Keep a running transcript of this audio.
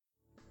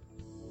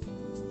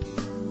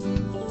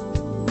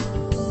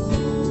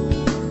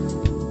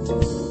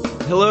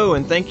Hello,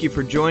 and thank you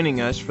for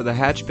joining us for the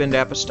Hatchbend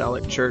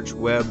Apostolic Church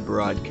web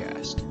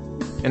broadcast.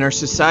 In our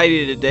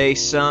society today,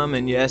 some,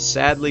 and yes,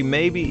 sadly,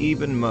 maybe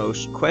even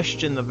most,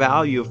 question the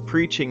value of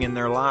preaching in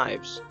their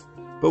lives.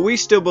 But we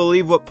still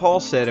believe what Paul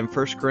said in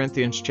 1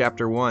 Corinthians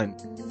chapter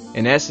 1.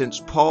 In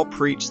essence, Paul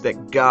preached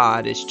that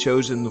God has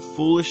chosen the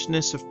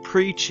foolishness of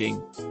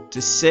preaching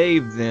to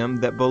save them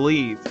that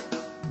believe.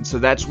 And so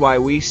that's why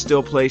we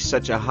still place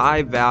such a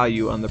high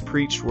value on the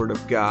preached Word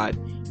of God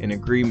in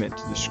agreement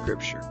to the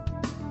Scripture.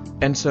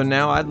 And so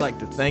now I'd like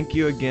to thank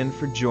you again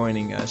for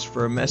joining us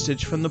for a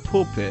message from the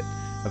pulpit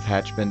of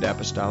Hatchbend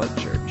Apostolic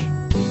Church.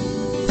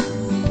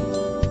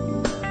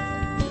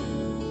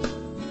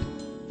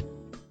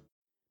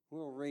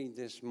 We'll read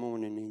this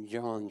morning in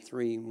John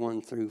 3,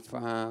 1 through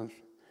 5,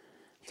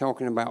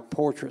 talking about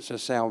portraits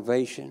of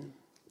salvation.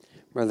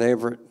 Brother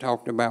Everett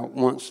talked about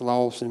once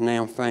lost and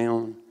now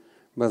found.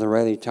 Brother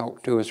Reddy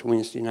talked to us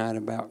Wednesday night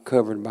about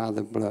covered by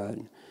the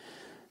blood.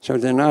 So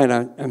tonight,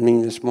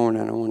 this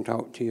morning, I want to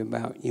talk to you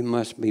about you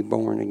must be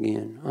born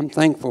again. I'm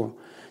thankful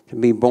to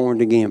be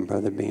born again,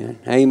 Brother Ben.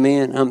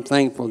 Amen. I'm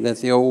thankful that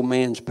the old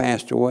man's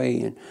passed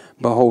away and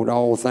behold,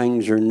 all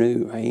things are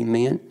new.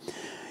 Amen.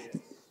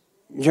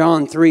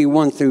 John 3,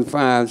 1 through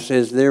 5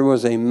 says, There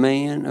was a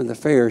man of the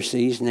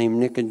Pharisees named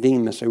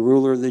Nicodemus, a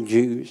ruler of the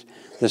Jews.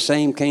 The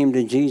same came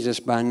to Jesus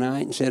by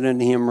night and said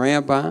unto him,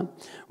 Rabbi,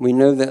 we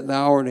know that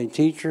thou art a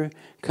teacher,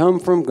 come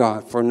from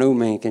God, for no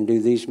man can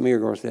do these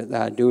miracles that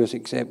thou doest,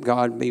 except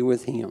God be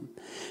with him.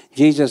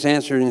 Jesus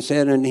answered and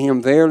said unto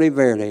him, Verily,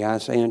 verily, I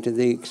say unto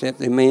thee,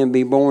 except a man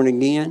be born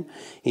again,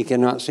 he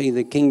cannot see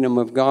the kingdom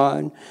of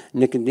God.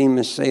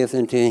 Nicodemus saith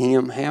unto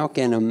him, How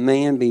can a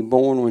man be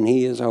born when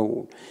he is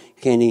old?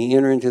 Can he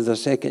enter into the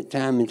second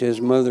time into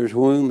his mother's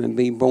womb and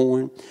be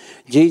born?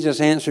 Jesus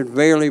answered,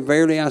 Verily,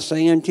 verily, I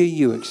say unto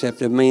you,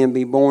 except a man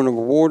be born of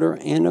water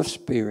and of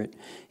spirit,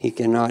 he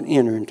cannot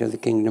enter into the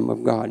kingdom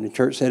of God. And the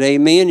church said,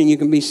 Amen, and you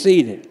can be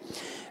seated.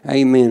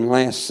 Amen.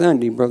 Last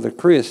Sunday, Brother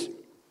Chris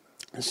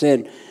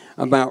said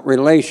about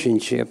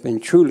relationship,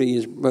 and truly,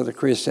 as Brother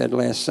Chris said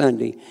last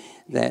Sunday,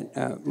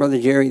 that, Brother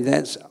Jerry,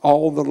 that's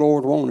all the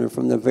Lord wanted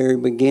from the very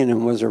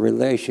beginning was a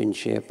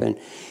relationship. And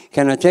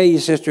can I tell you,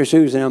 Sister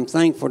Susan, I'm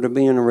thankful to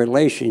be in a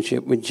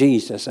relationship with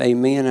Jesus.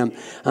 Amen.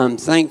 I'm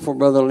thankful,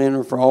 Brother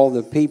Leonard, for all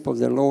the people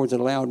the Lord's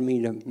allowed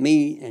me to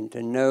meet and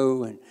to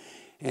know.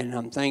 And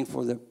I'm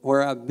thankful that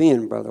where I've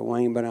been, Brother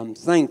Wayne, but I'm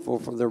thankful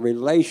for the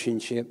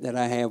relationship that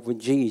I have with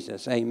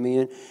Jesus.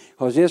 Amen.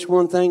 Because this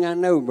one thing I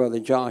know, Brother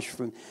Josh,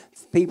 from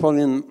people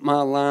in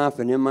my life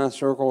and in my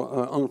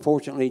circle,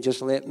 unfortunately,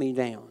 just let me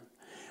down.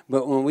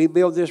 But when we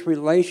build this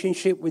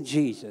relationship with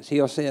Jesus,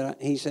 he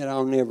said,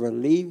 I'll never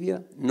leave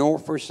you nor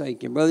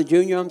forsake you. Brother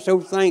Junior, I'm so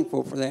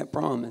thankful for that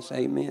promise.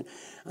 Amen.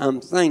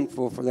 I'm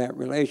thankful for that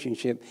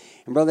relationship.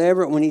 And Brother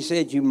Everett, when he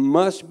said you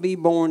must be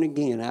born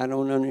again, I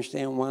don't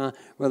understand why,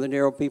 Brother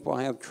Darrell, people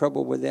have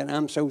trouble with that.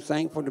 I'm so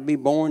thankful to be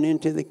born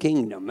into the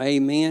kingdom.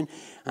 Amen.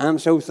 I'm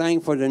so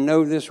thankful to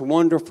know this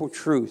wonderful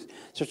truth.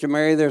 Sister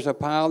Mary, there's a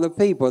pile of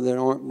people that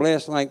aren't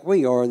blessed like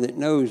we are that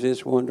knows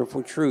this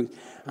wonderful truth.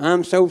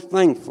 I'm so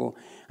thankful.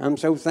 I'm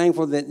so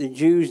thankful that the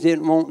Jews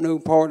didn't want no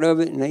part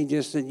of it, and they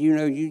just said,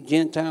 you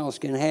Gentiles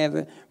can have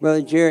it.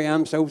 Brother Jerry,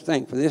 I'm so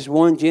thankful. This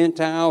one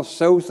Gentile,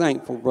 so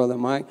thankful, Brother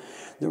Mike.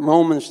 That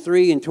Romans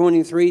 3 and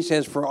 23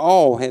 says, For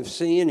all have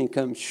sinned and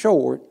come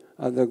short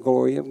of the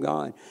glory of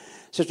God.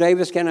 Sister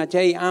Davis, can I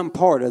tell you, I'm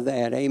part of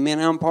that. Amen.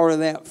 I'm part of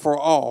that for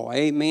all.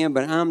 Amen.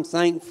 But I'm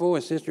thankful,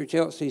 as Sister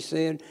Chelsea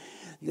said,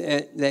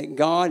 that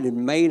God had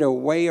made a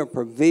way, a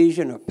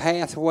provision, a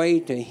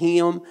pathway to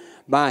him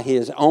by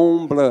his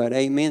own blood.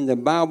 Amen. The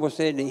Bible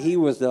said that he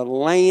was the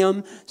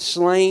lamb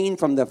slain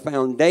from the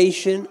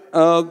foundation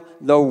of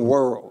the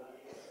world.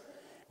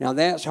 Now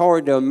that's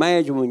hard to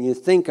imagine when you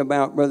think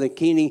about Brother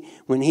Kenny,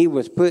 when he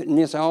was putting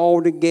this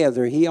all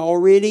together, he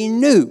already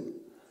knew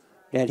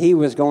that he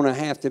was going to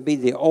have to be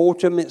the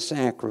ultimate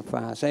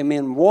sacrifice.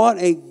 Amen. What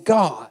a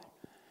God.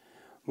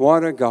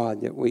 What a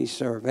God that we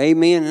serve.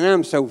 Amen. And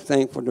I'm so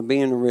thankful to be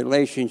in a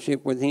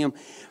relationship with him.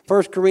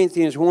 1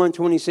 Corinthians 1,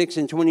 26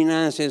 and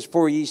 29 says,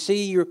 For ye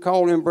see your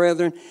calling,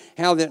 brethren,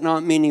 how that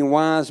not many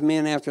wise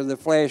men after the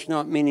flesh,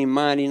 not many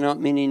mighty, not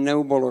many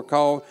noble are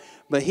called.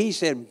 But he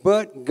said,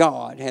 But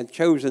God hath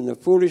chosen the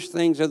foolish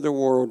things of the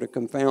world to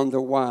confound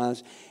the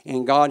wise,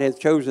 and God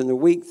hath chosen the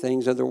weak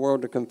things of the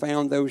world to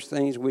confound those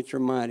things which are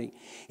mighty.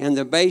 And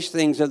the base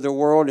things of the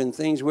world and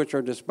things which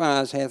are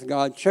despised hath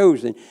God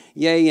chosen,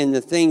 yea, and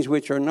the things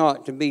which are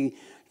not to be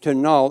to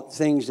naught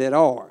things that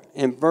are.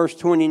 And verse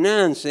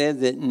 29 said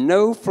that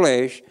no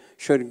flesh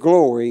should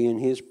glory in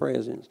his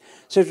presence.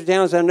 Sister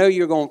Towns, I know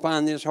you're going to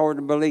find this hard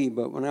to believe,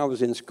 but when I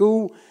was in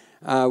school,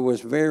 I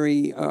was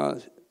very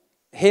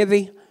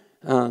heavy.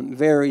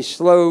 Very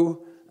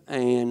slow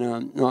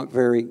and not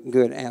very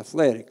good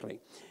athletically.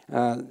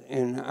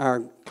 In our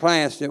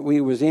class that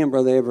we was in,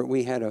 Brother Everett,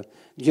 we had a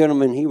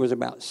gentleman. He was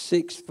about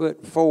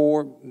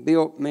 6'4",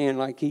 built man,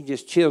 like he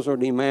just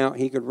chiseled him out.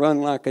 He could run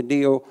like a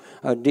deer.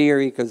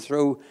 He could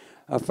throw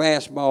a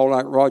fastball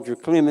like Roger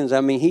Clemens.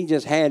 I mean, he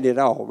just had it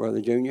all, Brother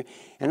Junior.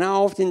 And I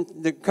often,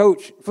 the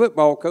coach,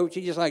 football coach,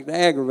 he just liked to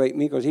aggravate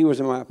me because he was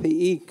my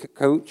PE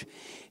coach.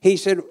 He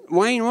said,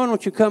 Wayne, why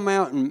don't you come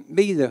out and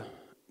be the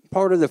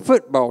part of the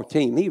football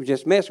team? He was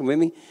just messing with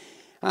me.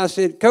 I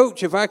said,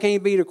 Coach, if I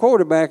can't be the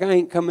quarterback, I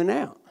ain't coming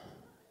out.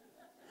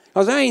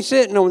 Because I ain't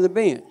sitting on the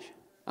bench.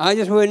 I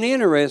just wasn't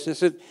interested. I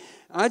said,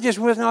 I just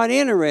was not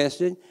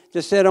interested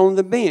to sit on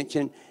the bench.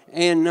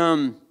 And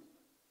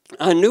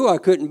I knew I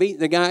couldn't beat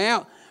the guy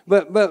out.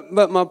 But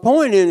my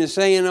point in is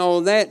saying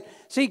all that,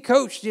 see,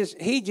 Coach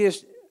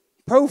just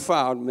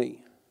profiled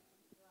me.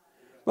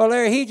 Well,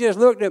 Larry, he just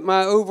looked at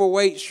my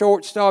overweight,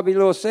 short, stubby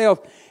little self,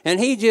 and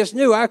he just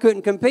knew I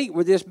couldn't compete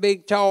with this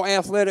big, tall,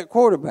 athletic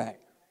quarterback.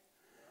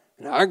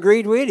 And I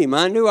agreed with him.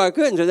 I knew I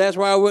couldn't, so that's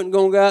why I wasn't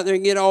going to go out there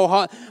and get all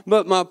hot.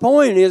 But my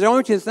point is,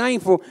 aren't you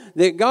thankful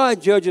that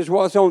God judges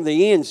what's on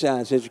the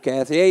inside, Sister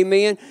Kathy?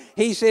 Amen?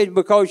 He said,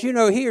 because,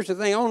 here's the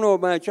thing. I don't know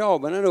about y'all,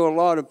 but I know a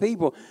lot of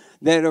people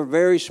that are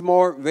very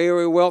smart,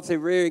 very wealthy,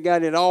 really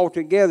got it all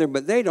together,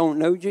 but they don't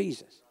know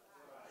Jesus.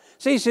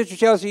 See, Sister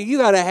Chelsea, you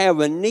got to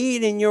have a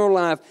need in your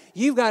life.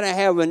 You've got to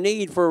have a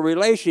need for a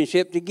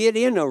relationship to get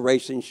in a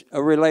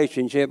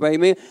relationship.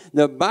 Amen.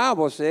 The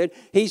Bible said,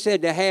 he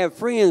said to have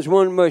friends,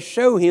 one must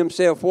show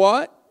himself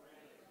what?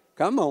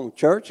 Come on,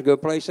 church, a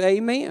good place.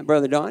 Amen.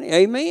 Brother Donnie,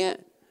 amen.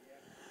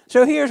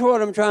 So here's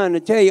what I'm trying to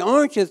tell you.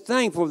 Aren't you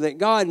thankful that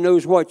God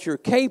knows what you're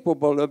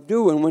capable of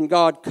doing when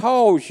God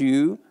calls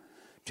you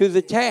to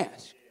the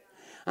task?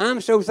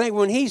 I'm so thankful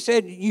when he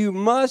said you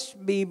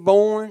must be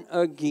born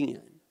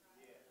again.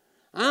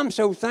 I'm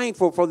so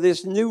thankful for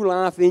this new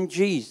life in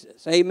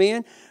Jesus.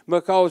 Amen.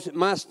 Because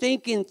my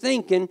stinking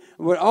thinking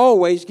would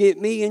always get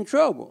me in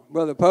trouble,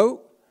 Brother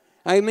Pope.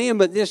 Amen.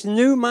 But this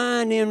new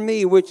mind in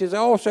me, which is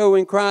also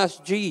in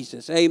Christ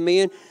Jesus.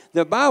 Amen.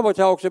 The Bible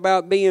talks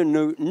about being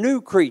a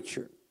new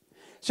creature.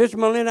 Sister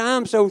Melinda,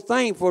 I'm so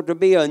thankful to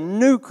be a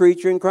new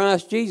creature in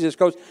Christ Jesus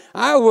because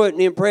I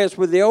wasn't impressed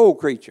with the old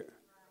creature.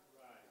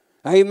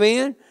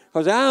 Amen.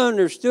 Because I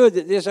understood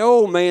that this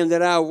old man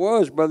that I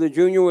was, Brother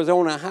Junior, was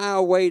on a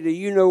highway to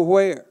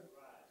you-know-where.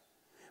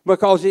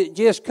 Because it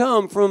just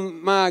come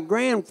from my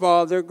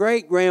grandfather,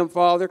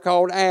 great-grandfather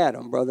called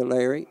Adam, Brother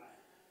Larry.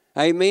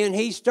 Amen.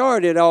 He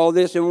started all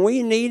this, and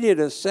we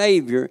needed a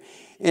Savior.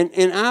 And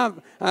I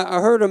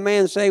heard a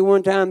man say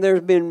one time,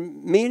 there's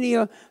been many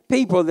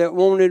people that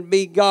wanted to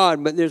be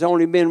God, but there's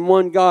only been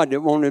one God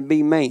that wanted to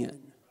be man.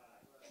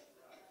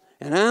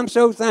 And I'm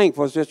so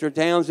thankful, Sister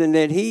Townsend,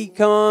 that he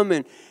come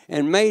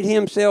and made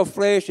himself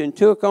flesh and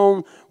took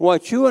on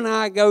what you and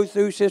I go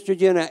through, Sister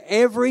Jenna,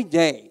 every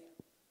day.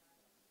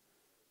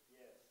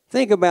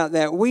 Think about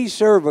that. We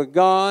serve a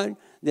God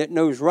that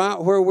knows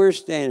right where we're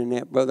standing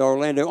at, Brother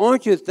Orlando.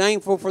 Aren't you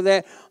thankful for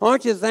that?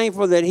 Aren't you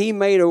thankful that he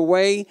made a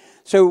way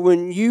so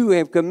when you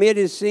have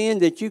committed sin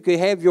that you could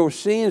have your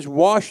sins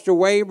washed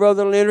away,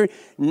 Brother Leonard?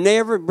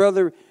 Never,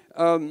 Brother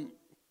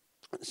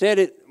said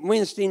it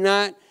Wednesday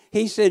night.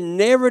 He said,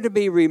 never to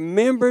be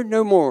remembered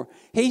no more.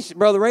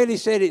 Brother Rayleigh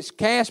said it's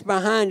cast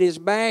behind his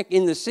back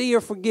in the sea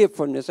of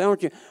forgetfulness.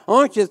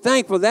 Aren't you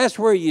thankful that's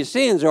where your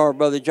sins are,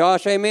 Brother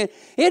Josh? Amen.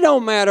 It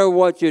don't matter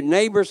what your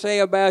neighbors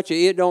say about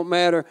you. It don't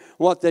matter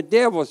what the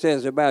devil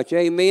says about you.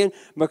 Amen.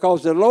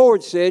 Because the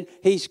Lord said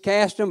he's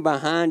cast them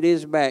behind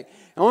his back.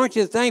 Aren't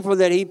you thankful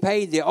that he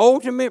paid the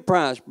ultimate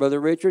price, Brother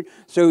Richard,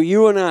 so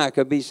you and I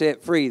could be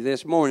set free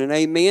this morning?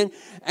 Amen.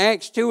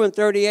 Acts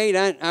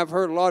 2:38, I've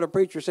heard a lot of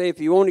preachers say, if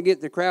you want to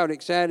get the crowd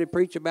excited,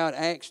 preach about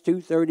Acts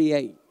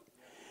 2:38.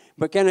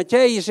 But can I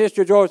tell you,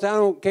 Sister Joyce, I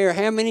don't care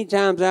how many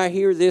times I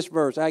hear this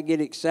verse. I get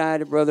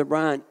excited, Brother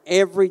Brian,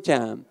 every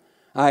time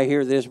I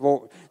hear this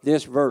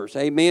verse.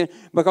 Amen.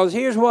 Because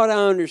here's what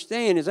I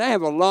understand is I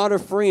have a lot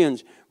of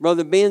friends,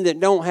 Brother Ben, that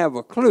don't have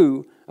a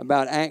clue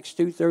about Acts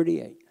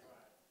 2:38.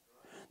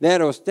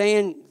 That'll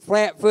stand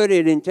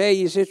flat-footed and tell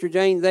you, Sister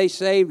Jane, they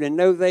saved and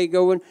know they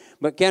going.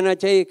 But can I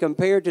tell you,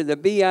 compared to the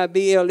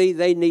Bible,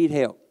 they need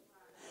help.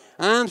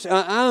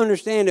 I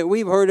understand that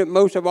we've heard it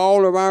most of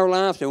all of our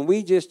lives, and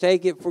we just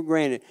take it for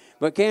granted.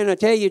 But can I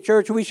tell you,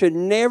 church, we should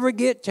never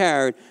get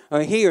tired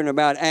of hearing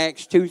about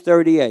Acts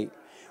 2:38.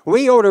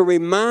 We ought to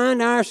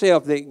remind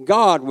ourselves that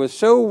God was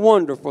so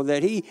wonderful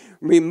that he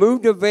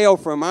removed the veil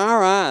from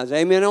our eyes.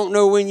 Amen. I don't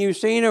know when you've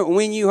seen it,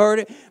 when you heard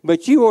it,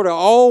 but you ought to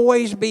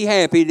always be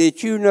happy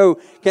that you know.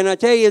 Can I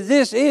tell you,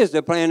 this is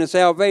the plan of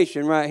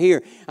salvation right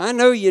here. I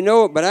know you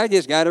know it, but I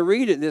just got to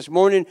read it this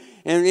morning.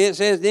 And it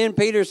says, then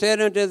Peter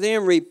said unto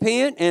them,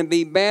 repent and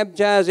be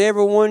baptized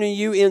every one of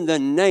you in the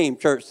name.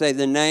 Church, say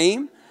the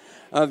name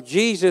of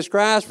Jesus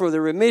Christ for the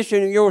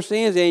remission of your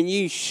sins, and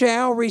ye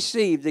shall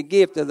receive the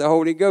gift of the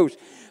Holy Ghost.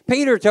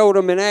 Peter told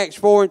them in Acts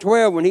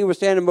 4:12 when he was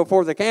standing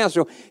before the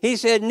council, he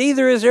said,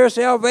 neither is there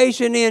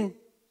salvation in,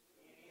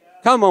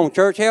 come on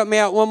church, help me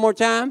out one more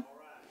time,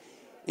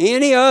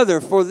 any other,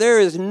 for there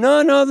is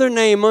none other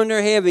name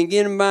under heaven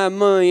given by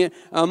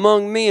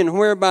among men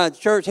whereby, the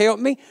church, help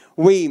me,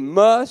 we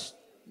must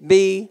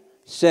be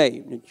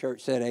saved. And the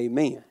church said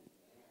amen.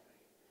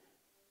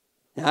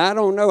 Now, I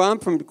don't know. I'm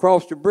from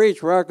across the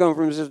bridge where I come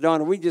from, Sister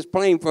Donna. We just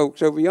plain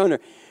folks over yonder.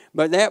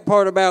 But that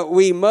part about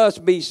we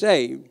must be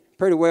saved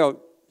pretty well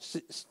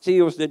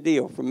seals the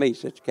deal for me,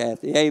 Sister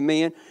Kathy.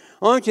 Amen.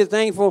 Aren't you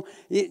thankful?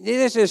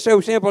 This is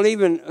so simple.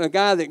 Even a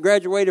guy that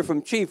graduated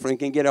from Chiefland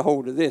can get a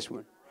hold of this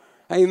one.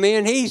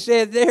 Amen. He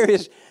said there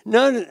is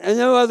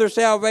no other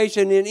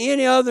salvation in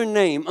any other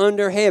name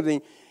under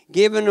heaven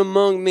given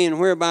among men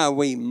whereby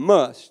we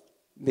must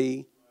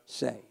be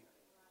saved.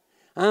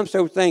 I'm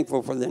so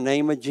thankful for the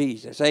name of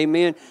Jesus.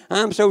 Amen.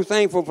 I'm so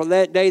thankful for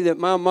that day that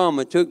my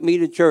mama took me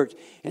to church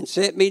and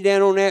set me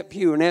down on that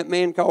pew, and that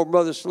man called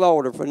Brother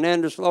Slaughter,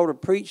 Fernando Slaughter,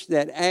 preached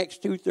that Acts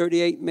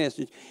 2:38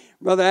 message.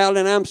 Brother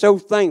Allen, I'm so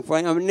thankful.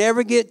 I'll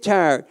never get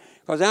tired.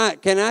 Because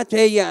can I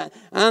tell you,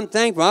 I'm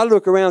thankful. I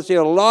look around and see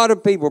a lot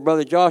of people,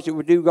 Brother Josh, that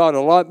would do God a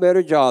lot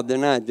better job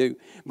than I do.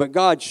 But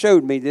God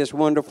showed me this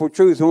wonderful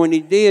truth. And when He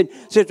did,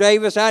 Sister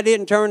Avis, I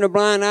didn't turn a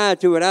blind eye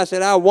to it. I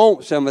said, I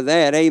want some of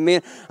that.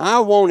 Amen. I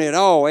want it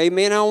all.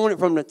 Amen. I want it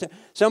from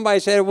somebody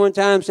said at one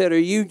time, said, are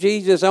you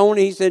Jesus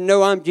only? He said,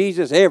 no, I'm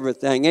Jesus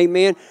everything.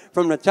 Amen.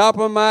 From the top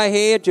of my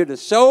head to the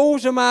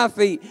soles of my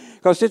feet.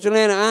 Because, Sister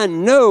Lana, I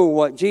know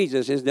what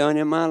Jesus has done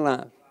in my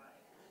life.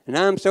 And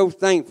I'm so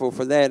thankful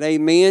for that.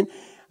 Amen.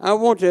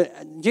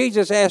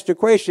 Jesus asked a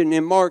question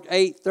in Mark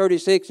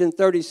 8:36 and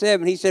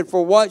 37. He said,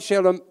 for what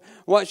shall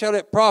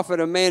it profit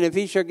a man if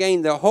he shall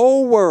gain the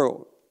whole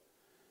world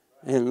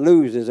and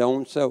lose his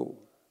own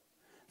soul?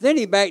 Then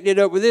he backed it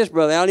up with this,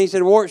 Brother Allen. He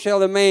said, what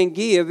shall a man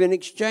give in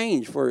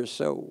exchange for his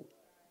soul?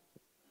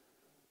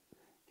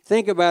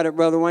 Think about it,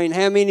 Brother Wayne.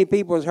 How many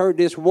people has heard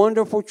this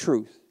wonderful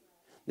truth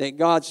that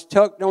God's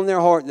tucked on their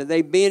heart, that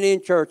they've been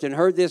in church and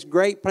heard this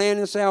great plan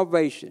of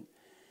salvation?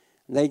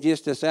 They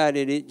just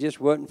decided it just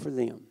wasn't for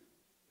them.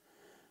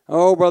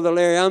 Oh, Brother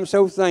Larry, I'm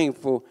so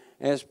thankful.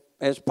 As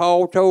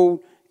Paul told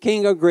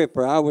King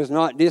Agrippa, I was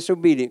not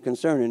disobedient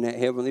concerning that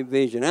heavenly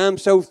vision. I'm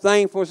so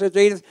thankful, Sister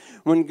Edith.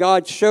 When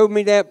God showed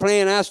me that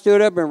plan, I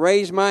stood up and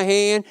raised my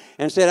hand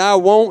and said, I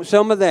want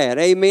some of that.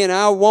 Amen.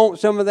 I want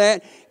some of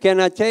that. Can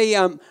I tell you,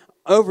 I'm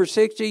over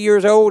 60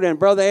 years old, and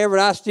Brother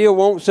Everett, I still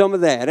want some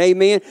of that.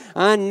 Amen.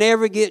 I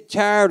never get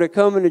tired of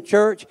coming to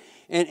church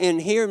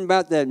and hearing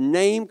about the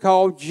name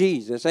called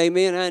Jesus.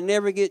 Amen. I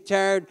never get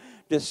tired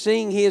to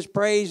sing His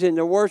praise and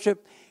to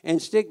worship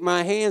and stick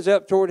my hands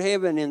up toward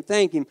heaven and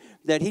thank Him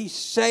that He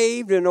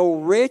saved an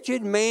old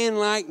wretched man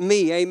like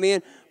me.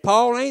 Amen.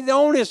 Paul ain't the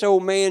only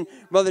old man,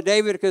 Brother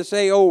David, could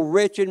say, oh,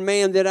 wretched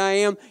man that I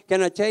am.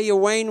 Can I tell you,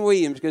 Wayne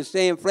Williams could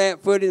stand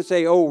flat-footed and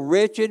say, oh,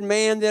 wretched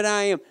man that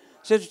I am.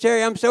 Sister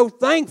Terry, I'm so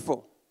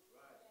thankful.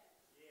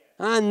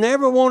 I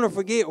never want to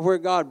forget where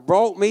God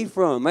brought me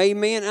from.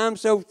 Amen. I'm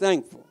so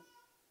thankful.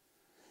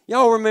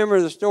 Y'all remember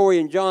the story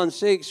in John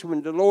 6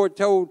 when the Lord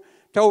told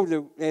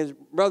as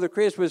Brother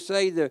Chris would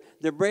say,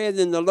 the bread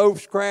and the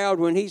loaves crowd,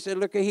 when He said,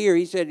 look at here,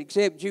 He said,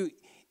 except you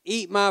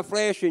eat my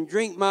flesh and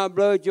drink my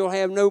blood, you'll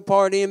have no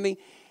part in me.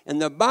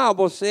 And the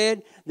Bible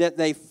said that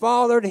they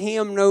followed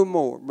Him no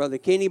more, Brother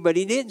Kenny. But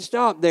He didn't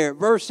stop there.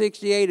 Verse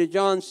 68 of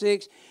John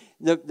 6,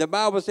 the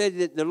Bible said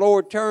that the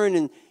Lord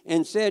turned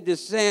and said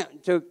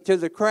to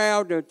the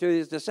crowd, to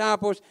His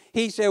disciples,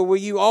 He said, will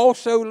you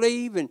also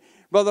leave? And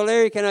Brother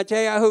Larry, can I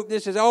tell you, I hope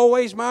this is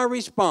always my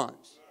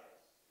response.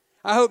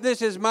 I hope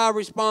this is my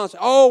response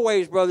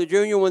always, Brother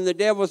Junior, when the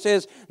devil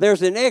says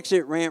there's an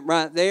exit ramp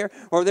right there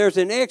or there's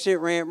an exit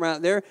ramp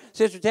right there.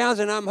 Sister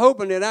Townsend, I'm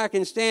hoping that I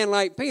can stand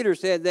like Peter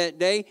said that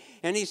day.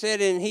 And he said,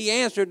 and he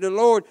answered the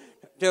Lord,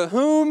 to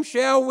whom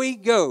shall we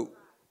go?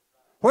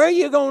 Where are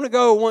you going to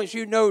go once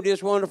you know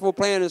this wonderful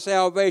plan of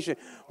salvation?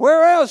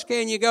 Where else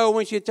can you go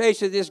once you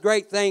tasted this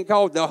great thing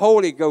called the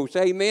Holy Ghost?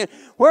 Amen.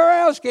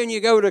 Where else can you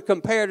go to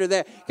compare to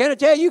that? Can I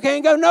tell you, you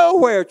can't go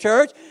nowhere,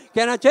 church.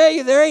 Can I tell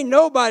you, there ain't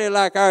nobody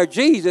like our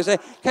Jesus.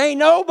 Can't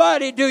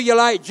nobody do you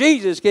like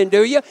Jesus can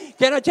do you.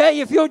 Can I tell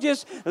you, if you'll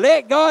just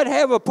let God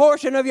have a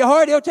portion of your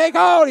heart, He'll take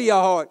all of your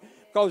heart.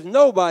 Because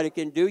nobody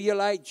can do you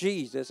like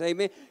Jesus.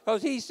 Amen.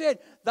 Because He said,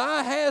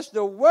 thou hast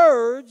the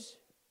words.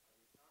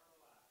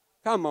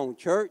 Come on,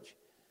 church.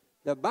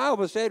 The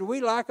Bible said we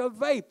like a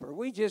vapor.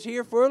 We just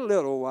here for a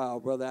little while,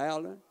 Brother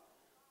Allen,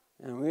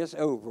 and it's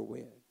over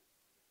with.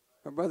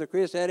 But Brother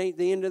Chris, that ain't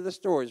the end of the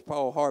story, as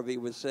Paul Harvey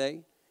would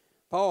say.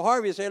 Paul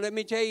Harvey said, let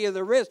me tell you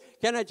the rest.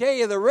 Can I tell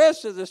you the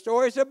rest of the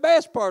story? It's the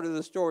best part of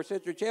the story.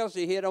 Sister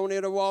Chelsea hit on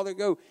it a while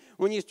ago.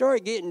 When you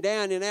start getting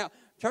down and out,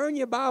 turn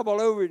your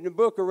Bible over in the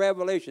book of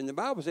Revelation. The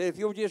Bible said if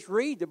you'll just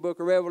read the book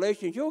of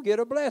Revelation, you'll get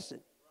a blessing.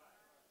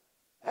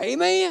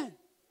 Amen.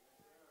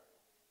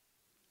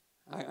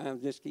 I'll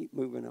just keep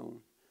moving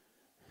on.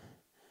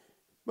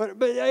 But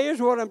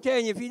here's what I'm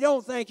telling you. If you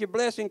don't think your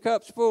blessing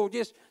cup's full,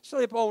 just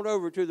slip on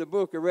over to the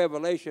book of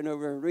Revelation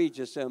over and read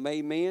you some.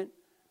 Amen.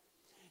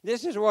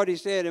 This is what he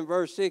said in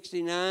verse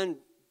 69.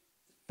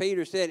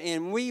 Peter said,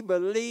 and we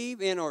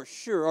believe and are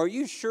sure. Are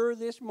you sure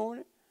this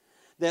morning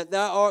that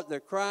thou art the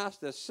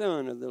Christ, the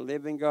Son of the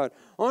living God?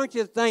 Aren't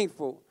you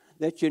thankful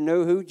that you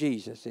know who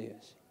Jesus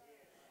is?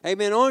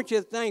 Amen. Aren't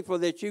you thankful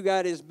that you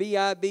got His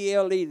Bible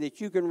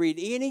that you can read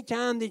any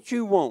time that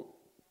you want?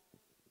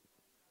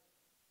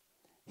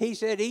 He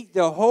said, eat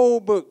the whole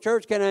book.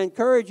 Church, can I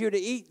encourage you to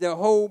eat the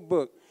whole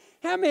book?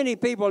 How many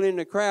people in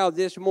the crowd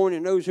this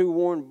morning knows who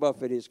Warren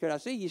Buffett is? Could I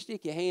see you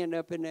stick your hand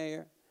up in the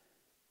air?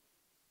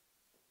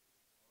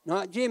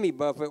 Not Jimmy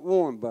Buffett,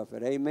 Warren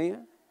Buffett.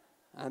 Amen?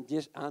 I'm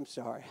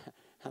sorry.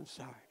 I'm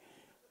sorry.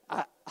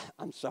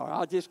 I'm sorry.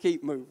 I'll just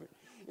keep moving.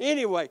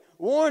 Anyway,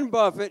 Warren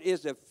Buffett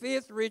is the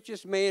 5th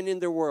richest man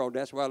in the world.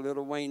 That's why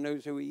Little Wayne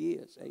knows who he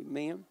is.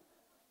 Amen?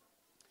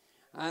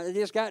 I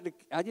just got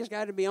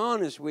to be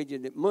honest with you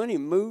that money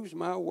moves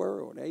my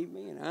world.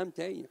 Amen. I'm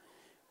telling you.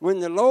 When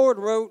the Lord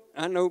wrote,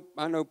 I know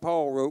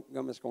Paul wrote,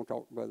 I'm just going to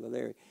talk to Brother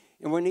Larry,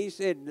 and when he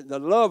said the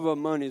love of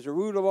money is the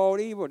root of all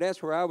evil,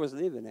 that's where I was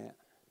living at.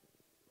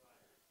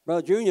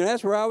 Brother Junior,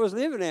 that's where I was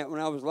living at when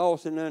I was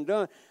lost and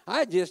undone.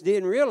 I just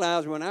didn't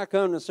realize when I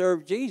come to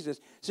serve Jesus.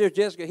 Sister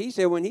Jessica, he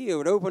said when he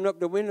would open up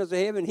the windows of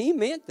heaven, he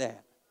meant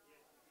that.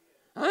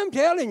 I'm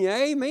telling you,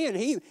 amen.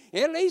 He,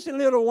 at least in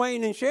Little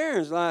Wayne and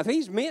Sharon's life,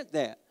 he's meant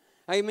that.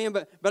 Amen.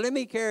 But let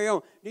me carry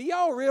on. Do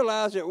y'all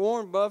realize that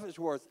Warren Buffett's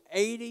worth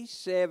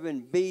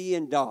 $87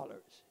 billion?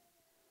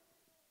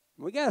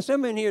 We got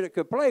some in here that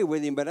could play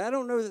with him, but I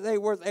don't know that they're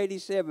worth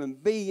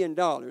 $87 billion.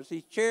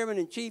 He's chairman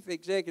and chief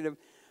executive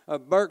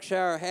of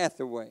Berkshire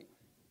Hathaway.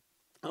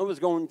 I was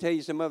going to tell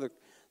you some other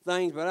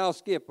things, but I'll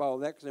skip all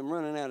that because I'm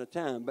running out of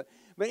time. But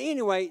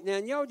anyway, now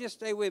y'all just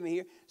stay with me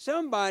here.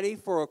 Somebody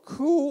for a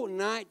cool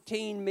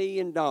 $19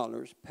 million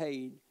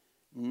paid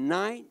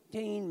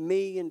 $19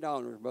 million,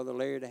 Brother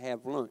Larry, to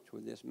have lunch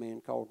with this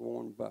man called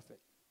Warren Buffett.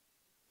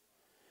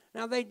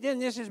 Now,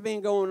 this has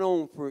been going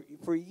on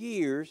for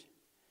years,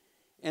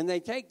 and they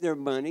take their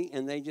money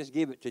and they just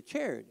give it to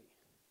charity.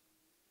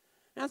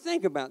 Now,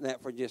 think about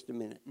that for just a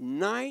minute.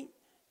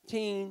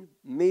 $19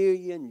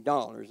 million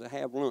to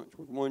have lunch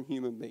with one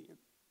human being.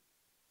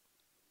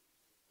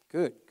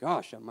 Good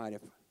gosh almighty.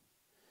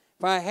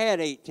 If I had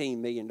 $18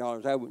 million,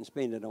 I wouldn't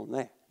spend it on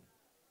that.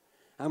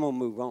 I'm going to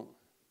move on.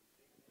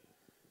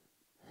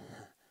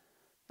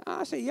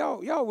 I say,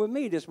 y'all with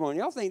me this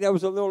morning. Y'all think that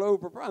was a little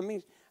overpriced. I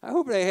mean, I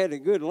hope they had a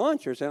good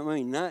lunch or something. I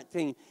mean,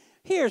 19.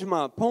 Here's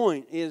my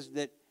point is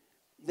that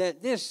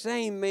this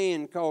same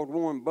man called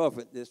Warren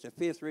Buffett, this the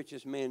 5th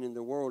richest man in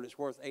the world, it's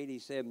worth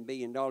 $87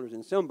 billion,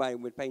 and somebody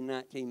would pay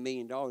 $19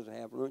 million to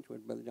have lunch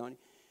with, Brother Donnie.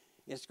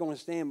 It's going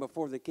to stand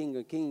before the King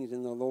of Kings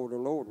and the Lord of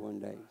Lords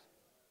one day.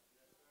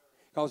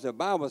 Because the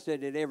Bible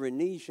said that every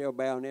knee shall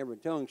bow and every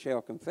tongue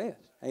shall confess.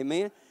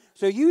 Amen?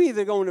 So you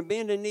either going to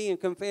bend a knee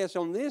and confess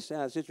on this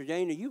side, Sister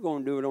Jane, or you're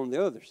going to do it on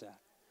the other side.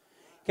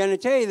 Can I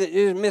tell you that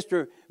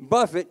Mr.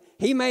 Buffett,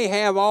 he may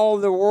have all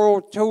the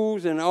world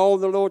tools and all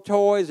the little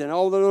toys and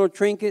all the little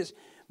trinkets,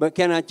 but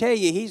can I tell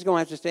you, he's going to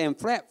have to stand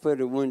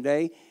flat-footed one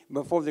day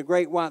before the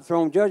great white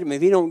throne judgment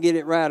if he don't get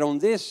it right on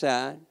this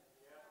side.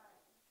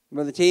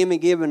 Brother Tim, and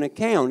give an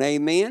account.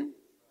 Amen?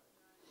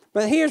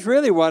 But here's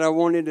really what I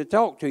wanted to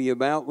talk to you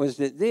about was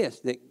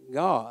that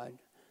God,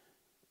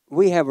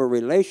 we have a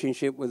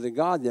relationship with the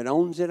God that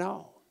owns it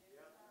all.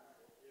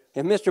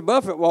 If Mr.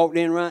 Buffett walked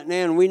in right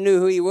now and we knew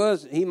who he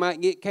was, he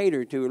might get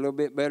catered to a little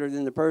bit better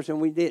than the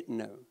person we didn't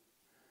know.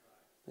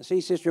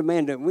 See, Sister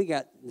Amanda, we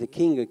got the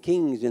King of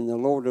Kings and the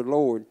Lord of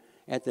Lords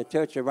at the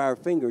touch of our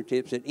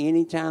fingertips at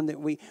any time that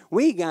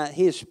we got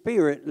his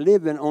spirit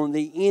living on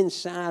the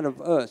inside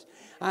of us.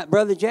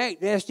 Brother Jack,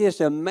 that's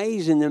just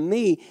amazing to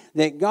me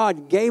that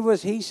God gave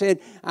us. He said,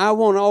 I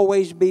won't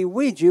always be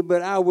with you,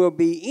 but I will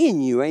be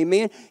in you.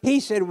 Amen. He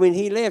said when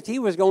he left, he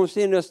was going to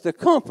send us the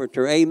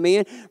comforter.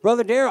 Amen.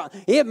 Brother Darrell,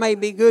 it may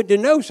be good to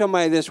know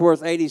somebody that's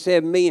worth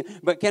 $87 million,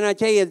 but can I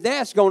tell you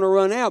that's going to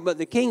run out. But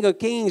the King of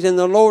Kings and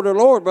the Lord of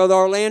Lords, Brother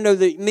Orlando,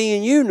 that me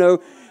and you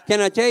know, can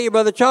I tell you,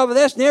 Brother Chava,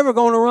 that's never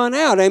going to run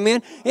out,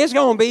 amen? It's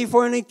going to be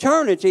for an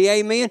eternity,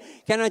 amen?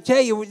 Can I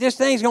tell you, this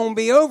thing's going to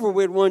be over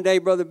with one day,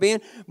 Brother Ben,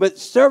 but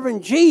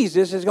serving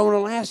Jesus is going to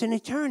last an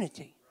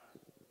eternity.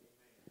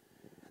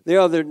 The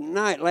other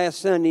night, last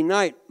Sunday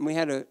night, we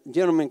had a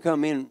gentleman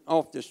come in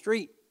off the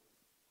street,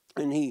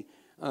 and he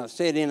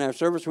said in our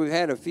service, we've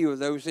had a few of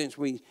those since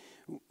we've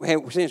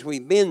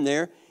been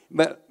there,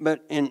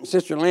 but and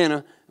Sister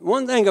Lana,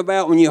 one thing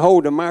about when you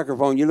hold a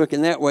microphone, you're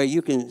looking that way,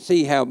 you can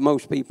see how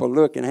most people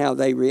look and how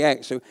they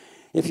react. So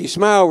if you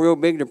smile real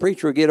big, the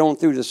preacher will get on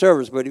through the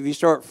service. But if you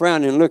start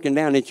frowning and looking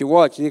down at your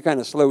watch, you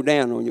kind of slow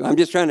down on you. I'm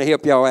just trying to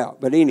help y'all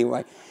out. But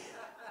anyway,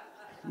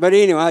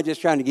 I'm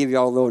just trying to give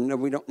y'all a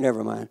little,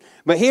 never mind.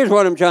 But here's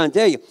what I'm trying to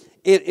tell you.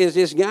 It is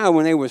this guy,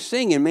 when they were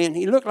singing, man,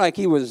 he looked like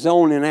he was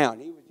zoning out.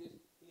 He had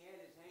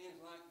his hands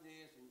like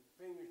this and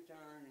fingers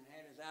turned and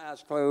had his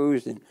eyes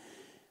closed. And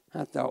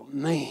I thought,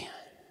 man,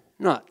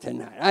 not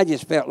tonight. I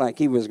just felt like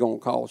he was going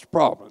to cause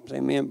problems.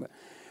 Amen. But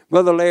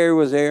Brother Larry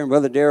was there, and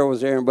Brother Darrell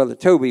was there, and Brother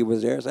Toby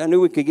was there. So I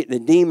knew we could get the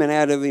demon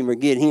out of him or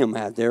get him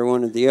out there,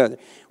 one or the other.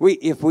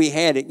 If we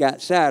had it,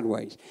 got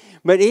sideways.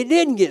 But it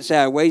didn't get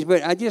sideways,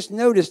 but I just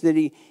noticed that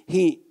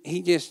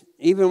he just,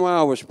 even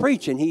while I was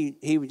preaching,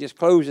 he would just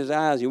close his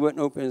eyes. He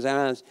wouldn't open his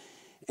eyes.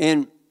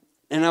 And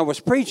I was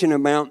preaching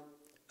about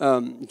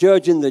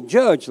judging the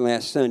judge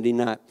last Sunday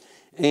night.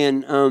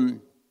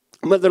 And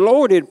But the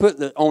Lord had put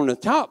on the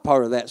top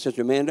part of that,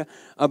 Sister Amanda,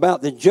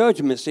 about the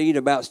judgment seat,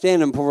 about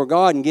standing before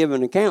God and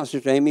giving account,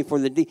 Sister Amy,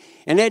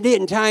 and that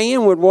didn't tie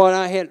in with what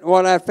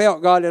I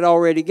felt God had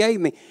already gave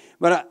me.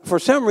 But for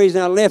some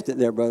reason, I left it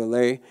there, Brother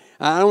Larry.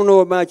 I don't know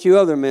about you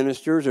other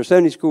ministers or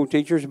Sunday school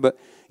teachers, but,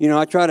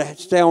 I try to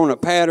stay on a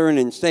pattern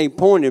and stay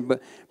pointed,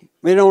 but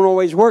it don't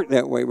always work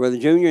that way, Brother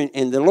Junior,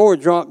 and the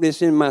Lord dropped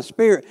this in my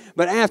spirit.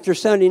 But after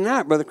Sunday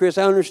night, Brother Chris,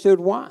 I understood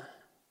why.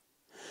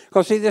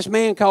 Because, see, this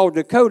man called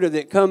Dakota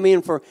that come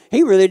in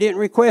he really didn't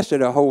request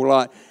it a whole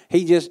lot.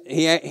 He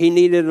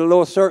needed a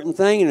little certain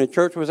thing, and the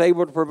church was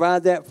able to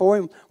provide that for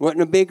him.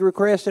 Wasn't a big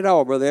request at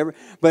all, Brother Everett.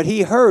 But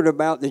he heard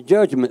about the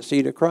judgment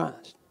seat of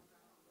Christ.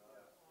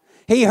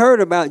 He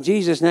heard about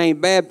Jesus' name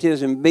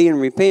baptism, being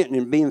repentant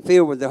and being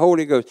filled with the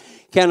Holy Ghost.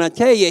 Can I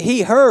tell you,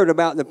 he heard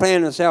about the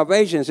plan of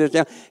salvation,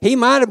 Sister. He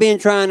might have been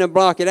trying to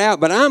block it out,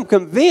 but I'm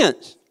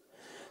convinced,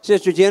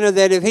 Sister Jenna,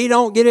 that if he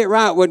don't get it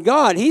right with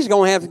God, he's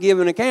going to have to give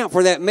an account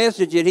for that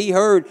message that he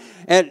heard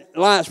at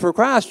Lights for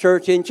Christ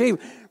Church in Chief.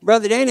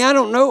 Brother Danny, I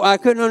don't know. I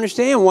couldn't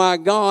understand why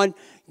God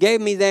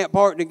gave me that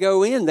part to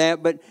go in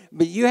that, but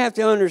you have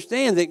to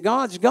understand that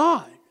God's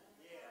God.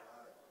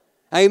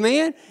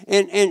 Amen?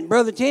 And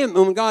Brother Tim,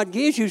 when God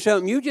gives you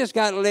something, you just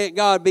got to let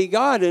God be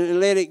God and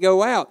let it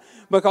go out.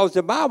 Because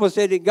the Bible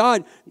said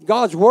that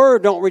God's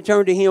word don't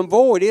return to him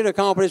void. It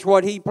accomplishes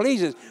what he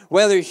pleases.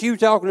 Whether it's you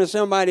talking to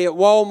somebody at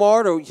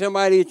Walmart or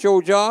somebody at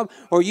your job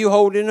or you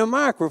holding a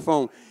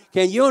microphone.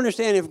 Can you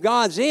understand if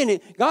God's in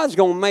it, God's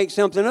going to make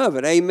something of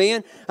it.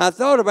 Amen? I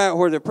thought about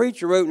where the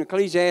preacher wrote in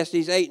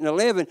Ecclesiastes 8 and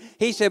 11.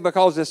 He said,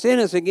 because the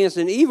sentence against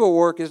an evil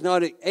work is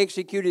not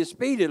executed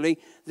speedily,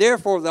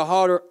 therefore the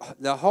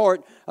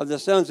heart of the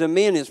sons of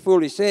men is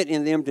fully set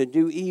in them to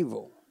do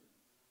evil.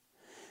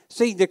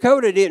 See,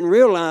 Dakota didn't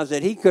realize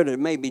that he could have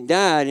maybe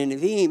died, and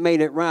if he ain't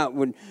made it right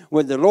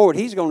with the Lord,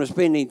 he's going to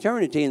spend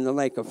eternity in the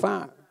lake of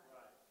fire.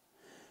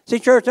 See,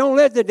 church, don't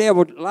let the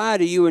devil lie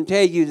to you and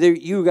tell you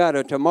that you got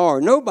a tomorrow.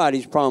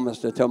 Nobody's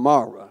promised a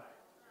tomorrow.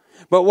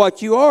 But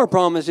what you are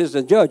promised is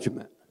a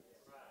judgment.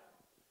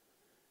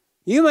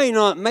 You may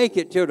not make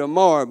it till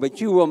tomorrow, but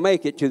you will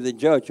make it to the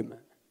judgment.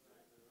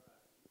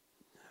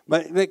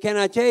 But can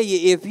I tell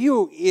you,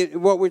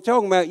 what we're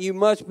talking about, you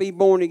must be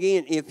born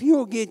again. If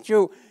you'll get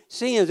your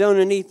sins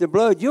underneath the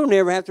blood, you'll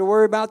never have to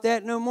worry about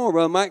that no more,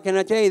 Brother Mike. Can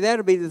I tell you,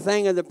 that'll be the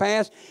thing of the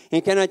past.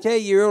 And can I tell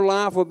you, your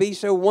life will be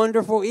so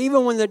wonderful.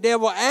 Even when the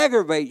devil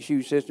aggravates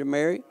you, Sister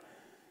Mary,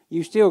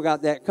 you still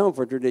got that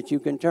comforter that you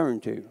can turn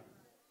to.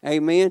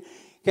 Amen.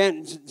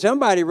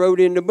 Somebody wrote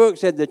in the book,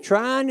 said, the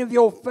trying of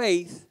your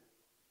faith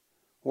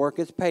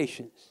worketh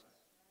patience.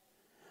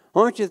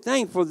 Aren't you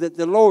thankful that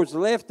the Lord's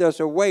left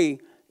us a way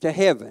to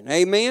heaven?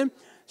 Amen.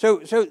 So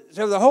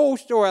the whole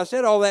story, I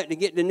said all that to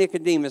get to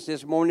Nicodemus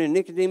this morning.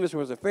 Nicodemus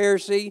was a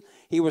Pharisee.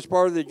 He was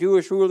part of the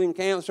Jewish ruling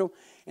council.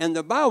 And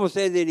the Bible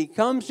said that he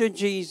comes to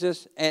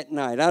Jesus at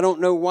night. I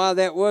don't know why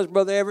that was,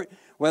 Brother Everett,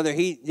 whether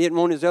he didn't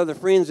want his other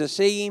friends to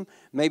see him.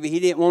 Maybe he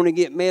didn't want to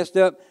get messed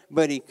up.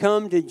 But he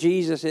come to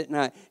Jesus at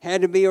night.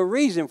 Had to be a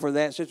reason for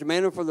that, Sister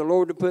Amanda, for the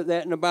Lord to put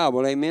that in the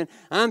Bible. Amen.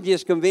 I'm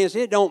just convinced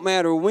it don't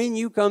matter when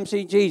you come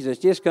see Jesus.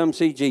 Just come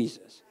see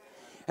Jesus.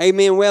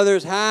 Amen. Whether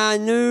it's high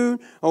noon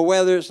or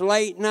whether it's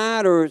late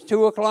night or it's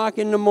 2 o'clock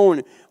in the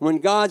morning. When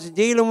God's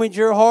dealing with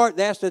your heart,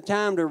 that's the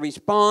time to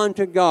respond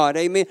to God.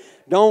 Amen.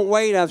 Don't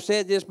wait. I've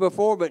said this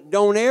before, but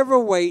don't ever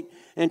wait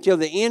until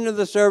the end of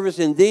the service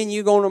and then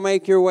you're going to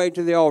make your way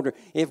to the altar.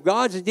 If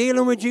God's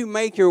dealing with you,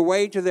 make your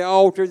way to the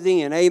altar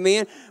then.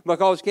 Amen.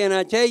 Because can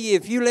I tell you,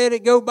 if you let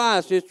it go by,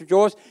 Sister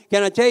Joyce,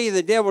 can I tell you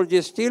the devil will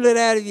just steal it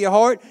out of your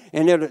heart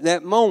and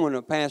that moment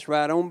will pass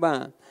right on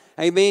by.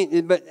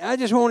 Amen. But I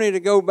just wanted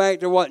to go back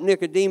to what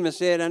Nicodemus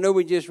said. I know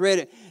we just read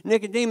it.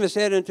 Nicodemus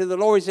said unto the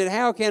Lord, he said,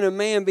 how can a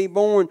man be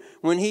born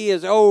when he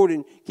is old?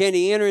 And can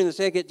he enter in the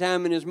second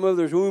time in his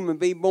mother's womb and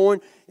be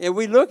born? And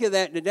we look at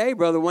that today,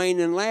 Brother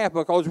Wayne, and laugh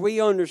because we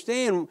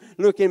understand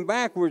looking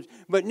backwards.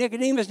 But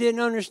Nicodemus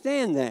didn't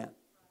understand that.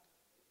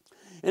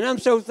 And I'm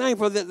so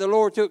thankful that the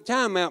Lord took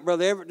time out,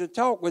 Brother Everett, to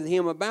talk with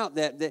him about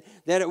that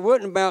it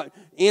wasn't about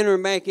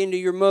entering back into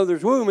your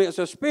mother's womb. It's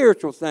a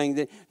spiritual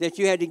thing that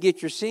you had to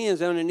get your sins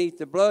underneath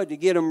the blood to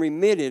get them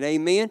remitted.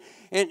 Amen.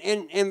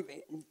 And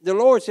the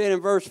Lord said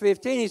in verse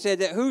 15, he said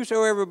that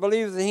whosoever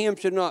believeth in him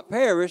should not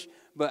perish,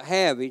 but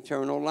have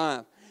eternal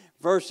life.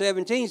 Verse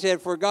 17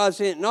 said, for God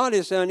sent not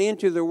his Son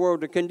into the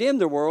world to condemn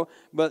the world,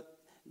 but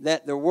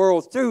that the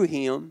world through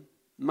him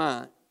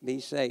might be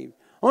saved.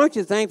 Aren't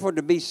you thankful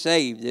to be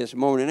saved this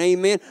morning?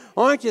 Amen.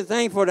 Aren't you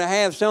thankful to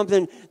have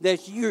something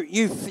that you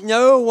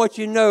know what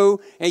you know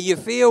and you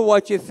feel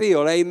what you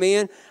feel?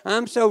 Amen.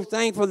 I'm so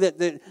thankful that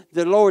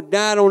the Lord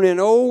died on an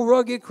old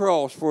rugged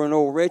cross for an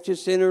old wretched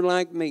sinner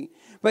like me.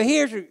 But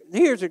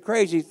here's a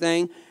crazy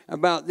thing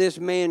about this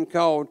man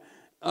called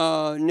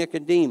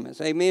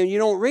Nicodemus. Amen. You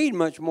don't read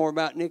much more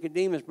about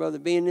Nicodemus, brother,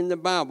 being in the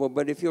Bible.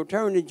 But if you'll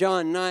turn to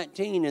John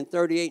 19 and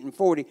 38 and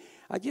 40,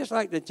 I'd just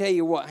like to tell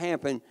you what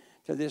happened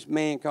to this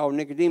man called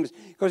Nicodemus,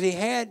 because he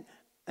had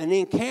an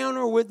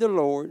encounter with the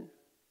Lord.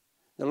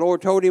 The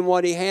Lord told him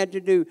what he had to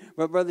do.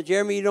 But, Brother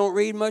Jeremy, you don't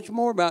read much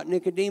more about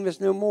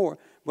Nicodemus no more.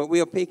 But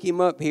we'll pick him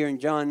up here in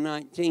John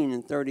 19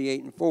 and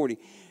 38 and 40.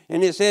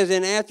 And it says,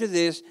 and after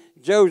this,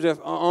 Joseph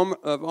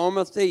of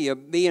Arimathea,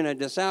 being a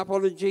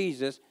disciple of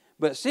Jesus,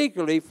 but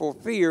secretly for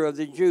fear of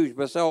the Jews,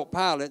 besought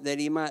Pilate that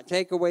he might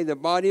take away the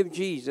body of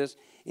Jesus,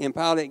 and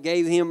Pilate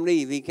gave him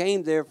leave. He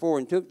came therefore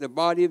and took the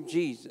body of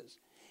Jesus.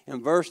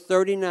 And verse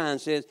 39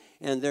 says,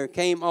 and there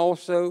came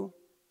also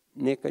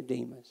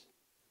Nicodemus.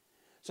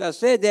 So I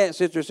said that,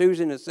 Sister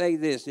Susan, to say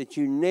this, that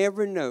you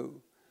never know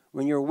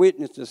when you're a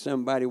witness to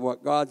somebody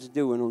what God's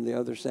doing on the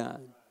other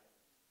side.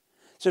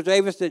 So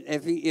Davis said,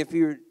 if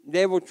your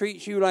devil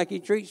treats you like he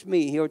treats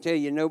me, he'll tell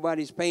you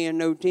nobody's paying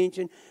no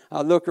attention.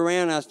 I look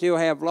around, I still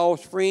have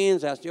lost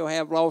friends. I still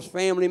have lost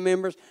family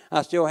members.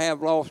 I still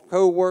have lost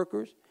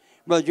co-workers.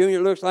 Brother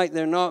Junior, looks like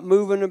they're not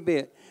moving a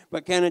bit.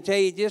 But can I tell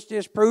you,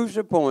 this proves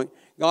the point.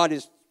 God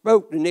has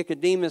spoke to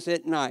Nicodemus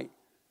at night.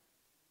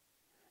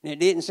 And it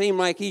didn't seem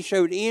like he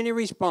showed any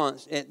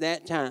response at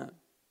that time.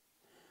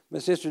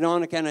 But Sister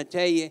Donna, can I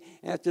tell you,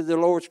 after the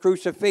Lord's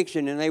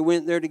crucifixion and they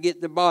went there to get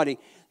the body,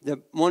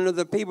 one of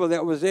the people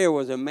that was there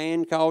was a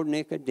man called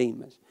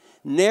Nicodemus.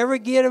 Never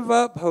give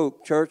up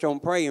hope, church, on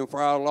praying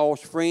for our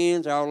lost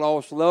friends, our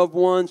lost loved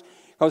ones.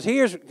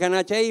 Because can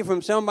I tell you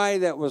from somebody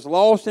that was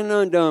lost and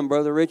undone,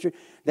 Brother Richard,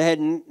 that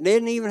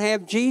didn't even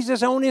have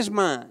Jesus on his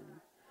mind,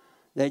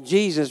 that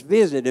Jesus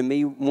visited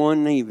me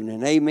one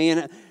evening.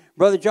 Amen.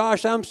 Brother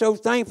Josh, I'm so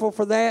thankful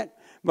for that.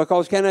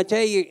 Because can I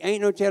tell you,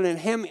 ain't no telling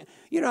how many.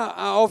 You know,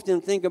 I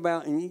often think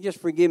about, and you just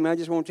forgive me, I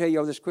just want to tell you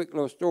all this quick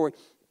little story.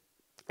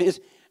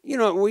 You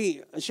know,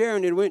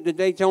 Sharon had went to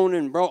Daytona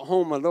and brought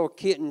home a little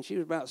kitten. She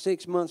was about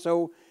 6 months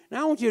old.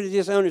 Now I want you to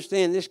just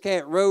understand, this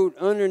cat rode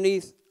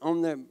underneath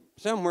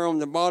somewhere on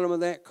the bottom of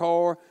that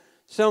car,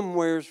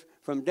 somewheres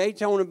from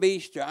Daytona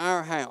Beach to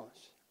our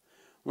house.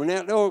 When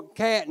that little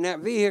cat in that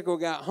vehicle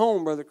got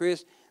home, Brother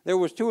Chris, there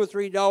was 2 or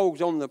 3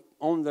 dogs on the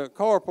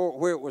carport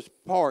where it was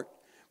parked.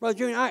 Brother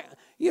Junior,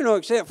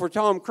 except for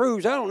Tom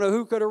Cruise, I don't know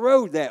who could have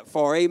rode that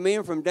far,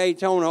 amen, from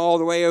Daytona all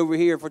the way over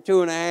here for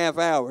 2.5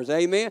 hours,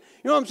 amen.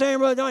 You know what I'm saying,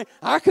 Brother Johnny?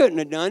 I couldn't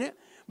have done it.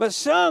 But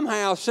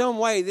somehow, some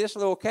way, this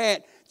little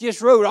cat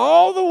just rode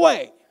all the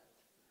way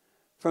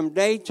from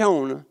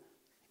Daytona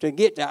to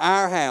get to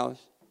our house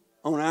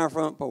on our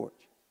front porch.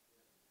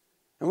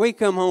 And we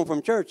come home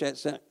from church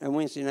that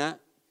Wednesday night,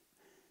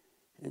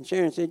 and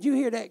Sharon said, "You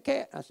hear that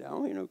cat?" I said, "I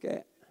don't hear no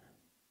cat."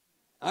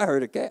 I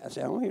heard a cat. I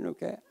said, "I don't hear no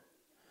cat."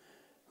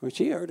 Well,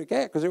 she heard a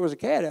cat because there was a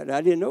cat out there.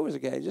 I didn't know it was a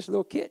cat. Just a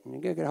little kitten.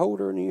 You could hold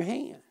her in your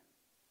hand.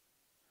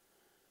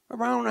 But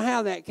I don't know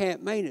how that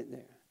cat made it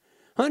there.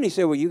 Honey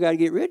said, "Well, you got to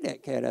get rid of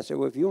that cat." I said,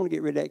 "Well, if you want to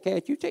get rid of that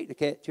cat, you take the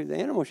cat to the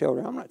animal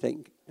shelter. I'm not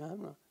taking.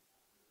 I'm not.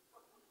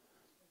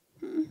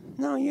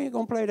 No, you ain't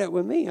gonna play that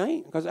with me. I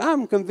ain't, because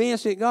I'm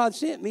convinced that God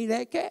sent me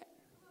that cat.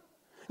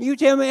 You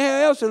tell me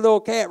how else a little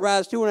cat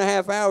rides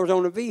 2.5 hours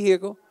on a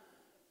vehicle.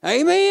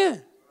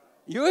 Amen.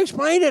 You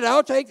explain it.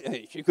 I'll take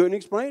it. She couldn't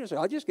explain it, so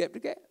I just kept the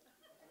cat.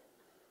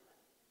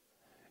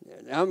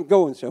 I'm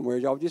going somewhere.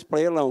 Y'all just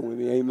play along with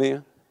me.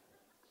 Amen.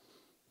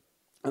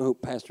 I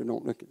hope Pastor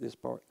don't look at this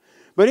part.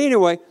 But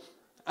anyway,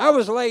 I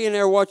was laying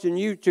there watching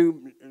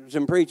YouTube,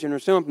 some preaching or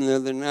something the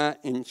other night,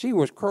 and she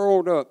was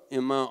curled up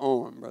in my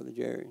arm, Brother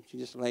Jerry. She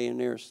just laying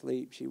there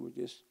asleep. She was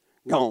just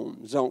gone,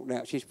 zonked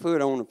out. She's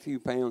put on a few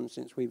pounds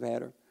since we've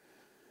had her.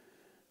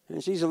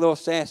 And she's a little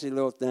sassy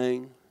little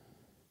thing.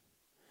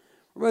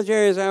 Brother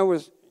Jerry, as I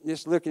was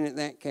just looking at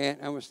that cat,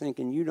 I was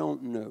thinking, you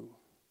don't know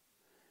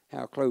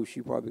how close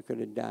she probably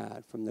could have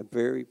died from the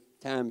very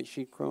time that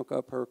she crunk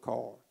up her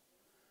car.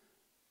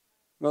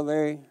 Well,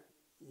 Larry,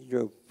 you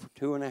drove for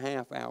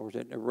 2.5 hours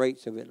at the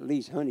rates of at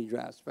least, Honey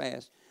drives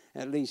fast,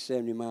 at least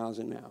 70 miles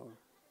an hour.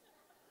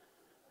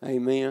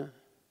 Amen.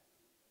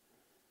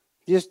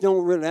 Just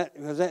don't really,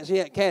 because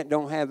that cat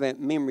don't have that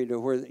memory to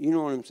where, you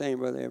know what I'm saying,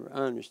 Brother Everett?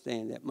 I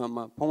understand that.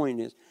 My point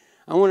is,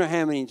 I wonder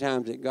how many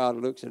times that God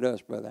looks at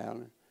us, Brother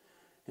Allen,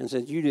 and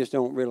says, you just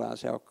don't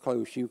realize how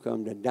close you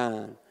come to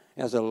dying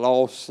as a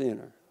lost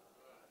sinner.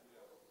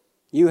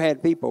 You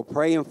had people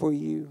praying for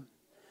you.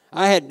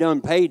 I had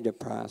done paid the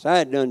price. I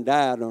had done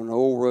died on the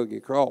old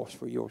rugged cross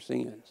for your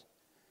sins.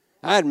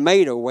 I had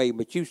made a way,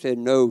 but you said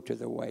no to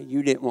the way.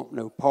 You didn't want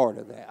no part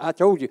of that. I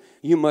told you,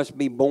 you must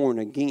be born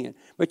again.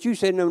 But you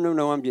said,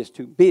 no, I'm just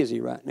too busy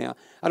right now.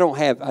 I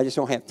just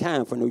don't have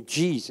time for no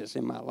Jesus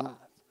in my life.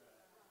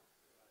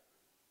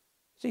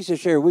 See, Sister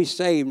Sherry, we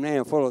saved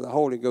now, full of the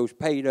Holy Ghost,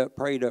 paid up,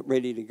 prayed up,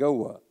 ready to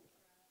go up.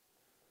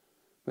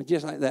 But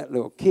just like that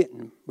little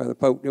kitten, Brother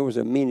Pope, there was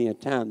many a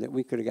time that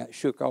we could have got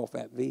shook off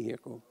that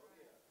vehicle.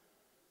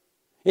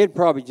 It'd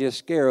probably just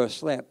scare us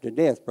slap to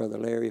death, Brother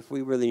Larry, if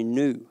we really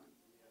knew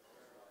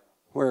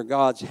where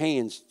God's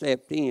hand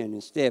stepped in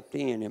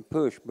and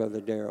pushed,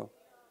 Brother Darrell.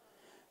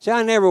 See,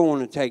 I never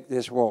want to take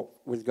this walk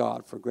with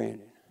God for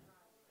granted.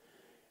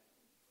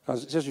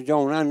 Because, Sister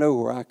Joan, I know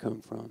where I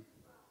come from.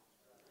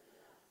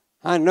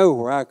 I know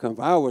where I come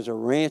from. I was a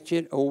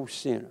wretched old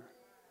sinner,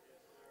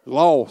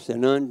 lost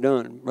and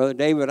undone. Brother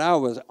David, I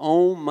was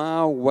on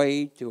my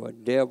way to a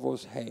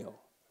devil's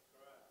hell.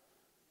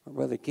 But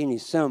Brother Kenny,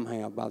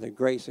 somehow, by the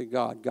grace of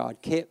God,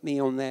 God kept me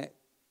on that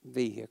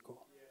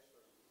vehicle.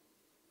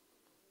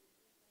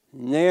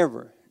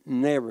 Never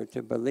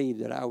to believe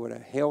that I would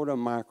have held a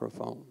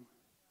microphone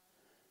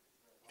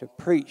to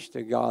preach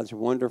to God's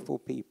wonderful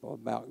people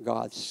about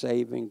God's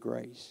saving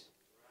grace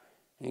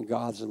and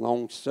God's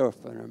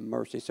long-suffering and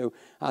mercy. So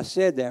I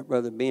said that,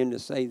 Brother Ben, to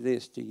say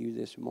this to you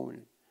this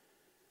morning.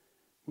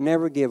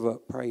 Never give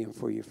up praying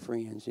for your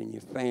friends and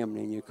your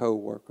family and your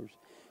co-workers.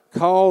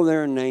 Call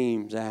their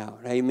names out.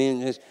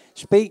 Amen. Just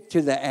speak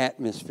to the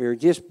atmosphere.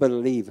 Just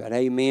believe it.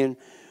 Amen.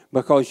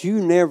 Because you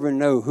never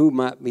know who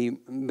might be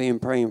been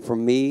praying for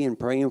me and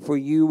praying for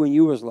you when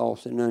you was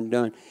lost and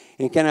undone.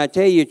 And can I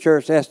tell you,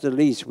 church, that's the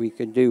least we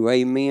could do.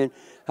 Amen.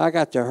 I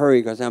got to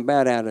hurry because I'm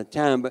about out of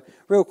time. But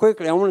real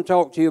quickly, I want to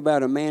talk to you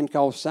about a man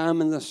called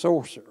Simon the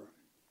Sorcerer.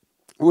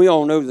 We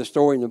all know the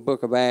story in the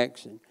book of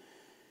Acts.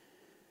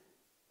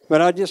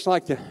 But I'd just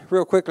like to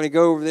real quickly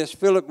go over this.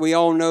 Philip, we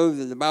all know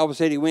that the Bible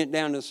said he went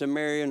down to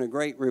Samaria and a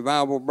great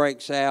revival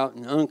breaks out.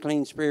 And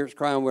unclean spirits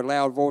crying with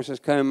loud voices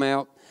come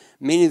out.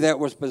 Many that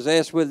was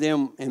possessed with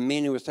them, and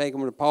many was taken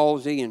with a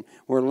palsy, and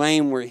were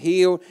lame, were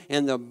healed.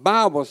 And the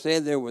Bible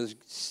said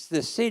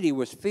the city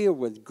was filled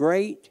with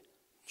great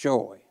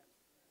joy.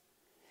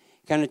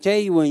 Can I tell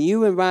you, when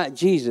you invite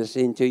Jesus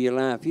into your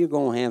life, you're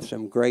going to have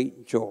some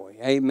great joy.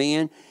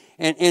 Amen.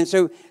 And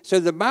so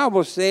the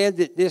Bible said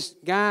that this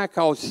guy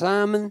called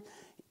Simon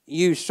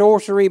used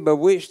sorcery,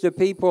 bewitched the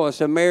people of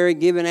Samaria,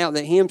 giving out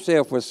that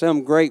himself was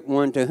some great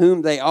one, to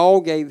whom they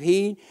all gave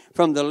heed,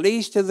 from the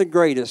least to the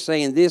greatest,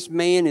 saying, this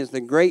man is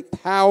the great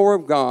power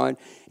of God,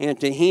 and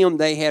to him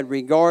they had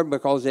regard,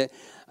 because at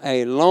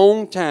a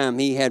long time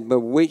he had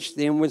bewitched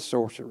them with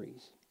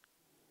sorceries.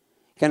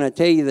 Can I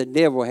tell you, the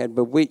devil had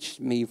bewitched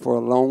me for a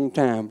long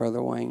time,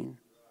 Brother Wayne.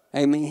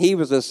 Amen. He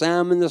was a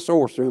Simon the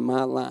sorcerer in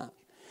my life.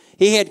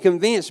 He had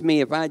convinced me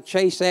if I'd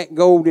chase that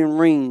golden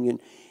ring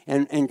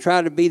and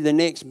try to be the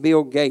next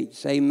Bill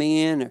Gates,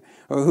 amen,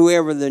 or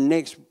whoever the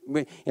next,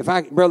 if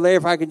I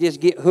could just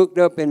get hooked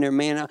up in there,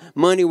 man,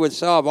 money would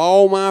solve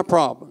all my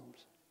problems.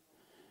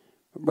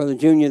 But Brother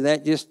Junior,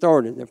 that just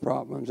started the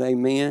problems,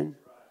 amen.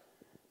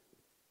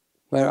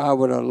 But I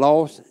would have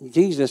lost.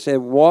 Jesus said,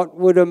 what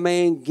would a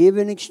man give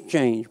in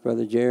exchange,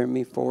 Brother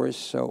Jeremy, for his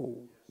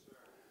soul?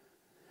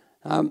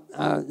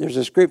 There's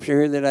a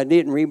scripture here that I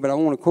didn't read, but I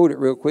want to quote it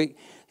real quick.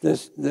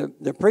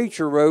 The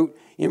preacher wrote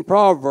in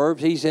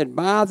Proverbs, he said,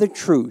 buy the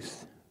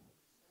truth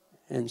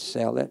and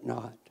sell it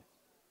not.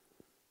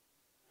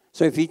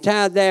 So if you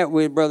tied that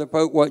with, Brother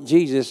Pope, what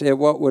Jesus said,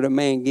 what would a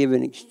man give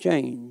in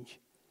exchange?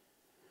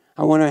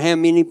 I wonder how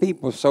many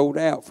people sold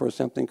out for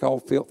something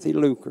called filthy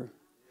lucre.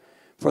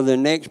 For the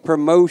next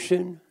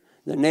promotion,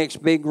 the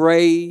next big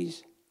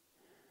raise,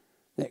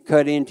 that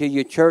cut into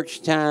your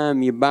church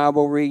time, your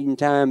Bible reading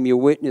time, your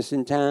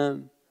witnessing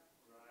time.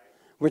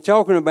 We're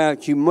talking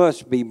about you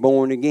must be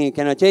born again.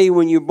 Can I tell you,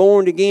 when you're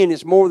born again,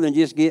 it's more than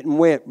just getting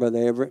wet,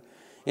 Brother Everett.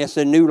 It's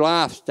a new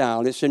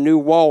lifestyle. It's a new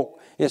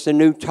walk. It's a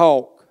new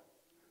talk.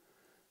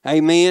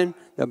 Amen.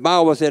 The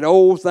Bible said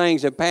old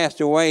things have passed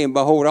away, and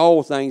behold,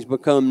 all things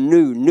become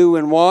new. New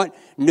in what?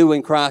 New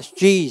in Christ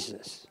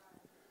Jesus.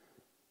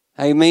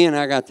 Amen.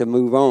 I got to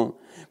move on.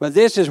 But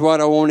this is what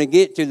I want to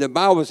get to. The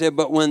Bible said,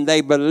 but when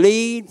they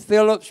believed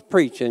Philip's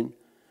preaching,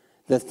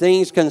 the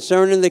things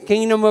concerning the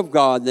kingdom of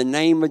God, the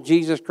name of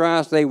Jesus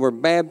Christ, they were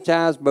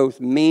baptized, both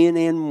men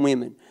and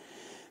women.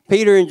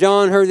 Peter and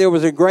John heard there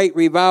was a great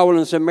revival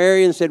in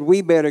Samaria and said,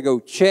 we better go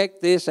check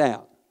this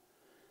out.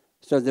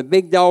 So the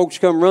big dogs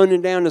come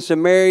running down to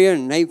Samaria,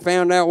 and they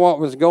found out what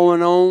was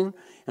going on.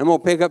 I'm going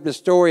to pick up the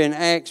story in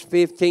Acts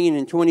 15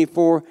 and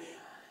 24.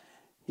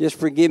 Just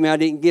forgive me, I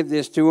didn't give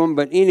this to them.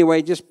 But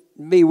anyway, just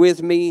be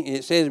with me.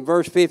 It says in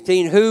verse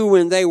 15, who,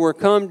 when they were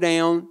come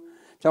down,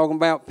 talking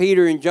about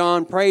Peter and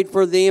John, prayed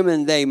for them,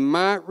 and they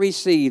might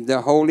receive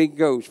the Holy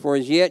Ghost. For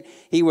as yet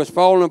he was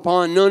fallen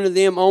upon none of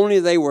them, only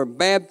they were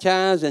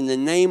baptized in the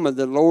name of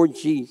the Lord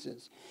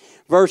Jesus.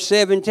 Verse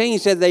 17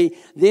 said, they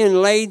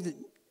then laid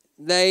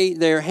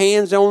their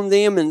hands on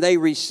them, and they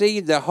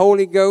received the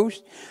Holy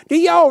Ghost. Do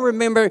y'all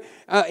remember,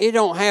 it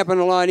don't happen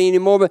a lot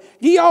anymore, but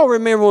do y'all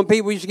remember when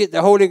people used to get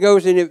the Holy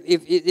Ghost, and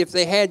if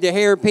they had the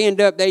hair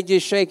pinned up, they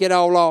just shake it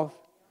all off?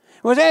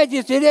 Did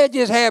that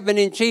just happen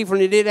in Chiefland?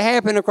 Did it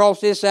happen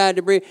across this side of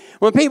the bridge?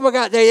 When people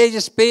got there, they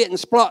just spit and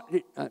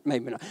splot.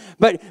 Maybe not.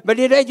 But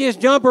did they just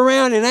jump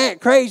around and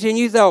act crazy, and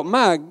you thought,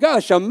 my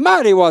gosh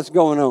almighty, what's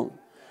going on?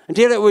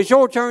 Until it was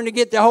your turn to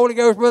get the Holy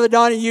Ghost, Brother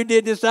Donnie, you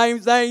did the same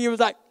thing. You was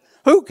like,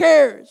 who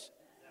cares?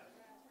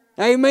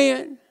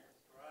 Amen.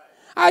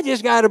 I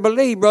just got to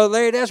believe, Brother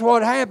Larry, that's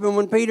what happened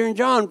when Peter and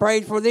John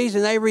prayed for these,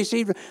 and they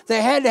received.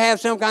 They had to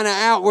have some kind of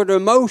outward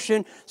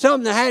emotion,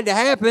 something that had to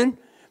happen.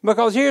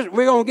 Because we're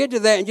going to get to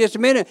that in just a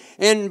minute.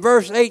 And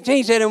verse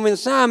 18 said, and when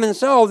Simon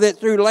saw that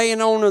through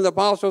laying on of the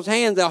apostles'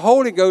 hands the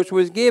Holy Ghost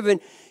was given,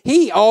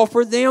 he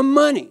offered them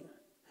money.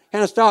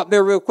 Kind of stop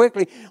there real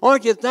quickly.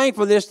 Aren't you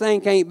thankful this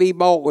thing can't be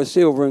bought with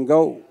silver and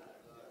gold?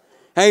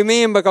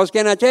 Amen. Because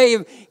can I tell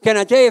you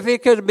if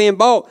it could have been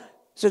bought,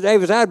 Sister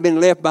Davis, I'd been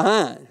left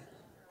behind.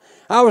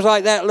 I was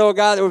like that little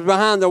guy that was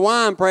behind the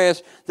wine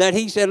press that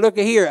he said, look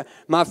at here,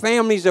 my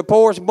family's the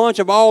poorest bunch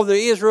of all the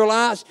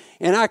Israelites,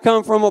 and I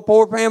come from a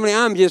poor family.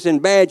 I'm just in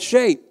bad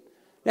shape.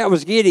 That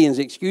was Gideon's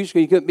excuse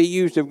because he couldn't be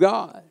used of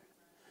God.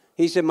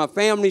 He said, my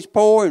family's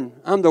poor, and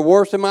I'm the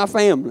worst of my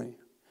family.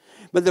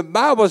 But the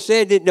Bible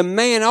said that the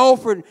man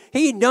offered,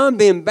 he'd done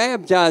been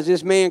baptized,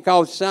 this man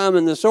called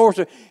Simon the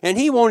sorcerer, and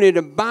he wanted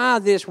to buy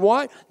this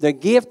what? The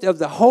gift of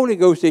the Holy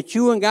Ghost that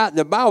you and got,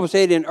 the Bible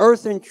said, in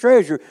earthen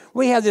treasure.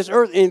 We have this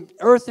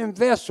earthen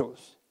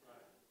vessels.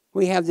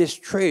 We have this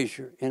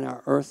treasure in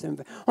our earthen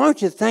vessels.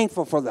 Aren't you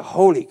thankful for the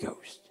Holy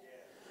Ghost?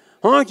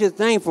 Aren't you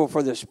thankful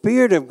for the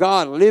Spirit of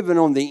God living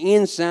on the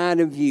inside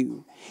of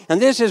you?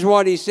 And this is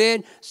what he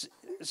said.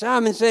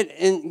 Simon said,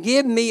 and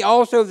give me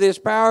also this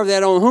power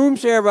that on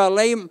whomsoever I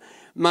lay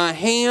my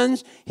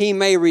hands, he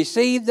may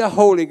receive the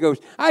Holy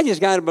Ghost. I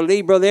just got to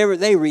believe, Brother Everett,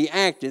 they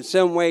reacted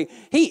some way.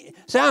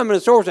 Simon the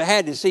sorcerer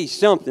had to see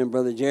something,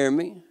 Brother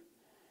Jeremy.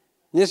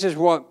 This is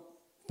what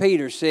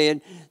Peter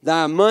said,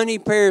 thy money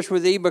perish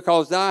with thee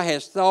because thou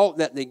hast thought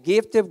that the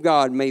gift of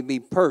God may be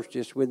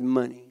purchased with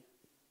money.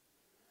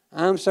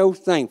 I'm so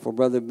thankful,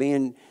 Brother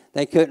Ben,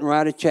 they couldn't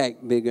write a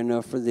check big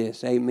enough for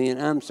this. Amen.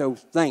 I'm so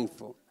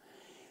thankful.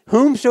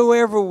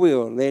 Whomsoever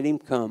will, let him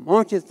come.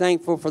 Aren't you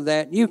thankful for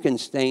that? You can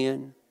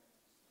stand.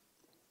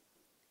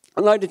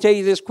 I'd like to tell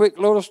you this quick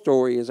little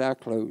story as I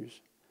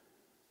close.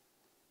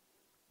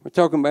 We're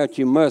talking about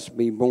you must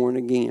be born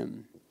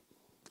again.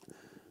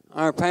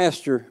 Our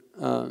pastor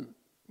was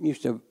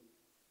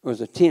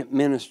a tent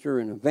minister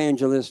and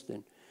evangelist,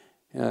 and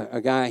a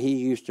guy he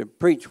used to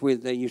preach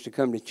with, they used to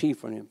come to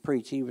Chiefland and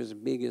preach. He was as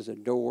big as a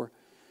door,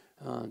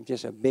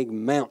 just a big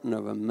mountain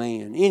of a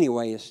man.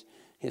 Anyway,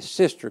 his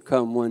sister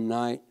come one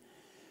night,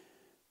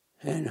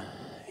 and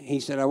he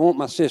said, I want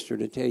my sister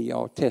to tell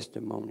y'all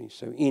testimony.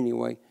 So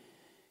anyway,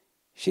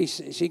 she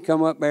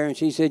come up there and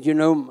she said, you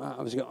know,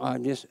 I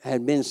just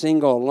had been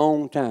single a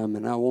long time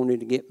and I wanted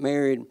to get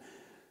married.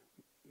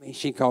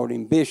 She called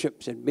him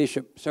Bishop, said,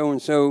 Bishop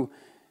so-and-so,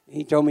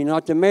 he told me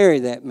not to marry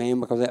that man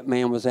because that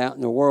man was out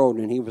in the world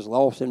and he was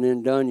lost and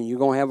undone and you're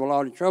going to have a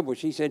lot of trouble.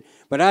 She said,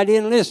 but I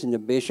didn't listen to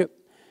Bishop.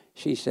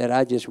 She said,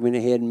 I just went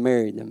ahead and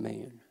married the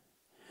man.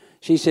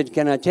 She said,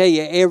 can I tell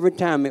you, every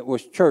time it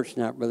was church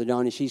night, Brother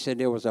Donnie, she said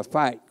there was a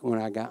fight when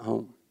I got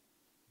home.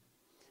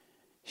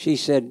 She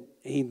said,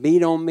 he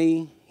beat on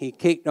me, he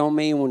kicked on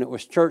me, and when it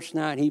was church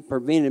night, he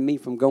prevented me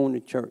from going to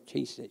church.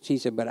 She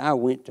said, but I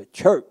went to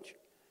church.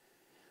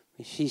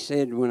 She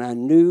said, when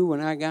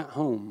I got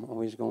home, I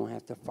was going to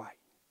have to fight.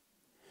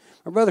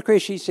 My Brother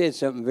Chris, she said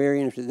something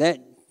very interesting.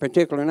 That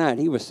particular night,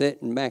 he was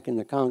sitting back in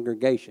the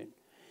congregation.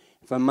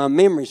 If my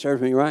memory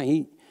serves me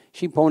right,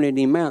 she pointed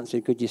him out and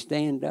said, could you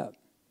stand up?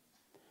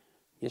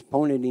 Just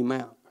pointed him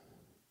out.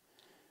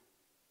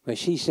 But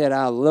she said,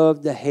 I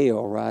loved the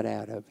hell right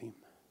out of him.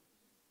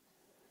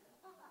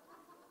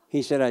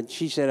 She said, I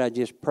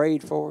just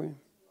prayed for him.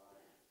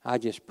 I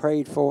just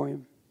prayed for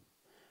him.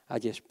 I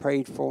just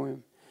prayed for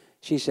him.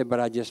 She said, but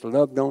I just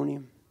loved on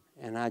him.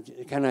 And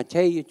can I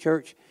tell you,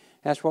 church,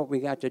 that's what we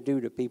got to do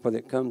to people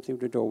that come through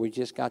the door. We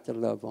just got to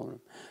love on them.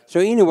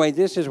 So anyway,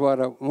 this is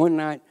what one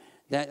night,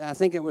 I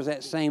think it was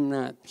that same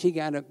night, she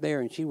got up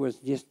there and she was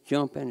just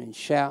jumping and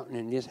shouting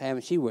and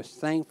she was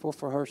thankful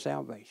for her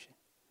salvation.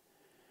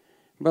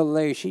 Brother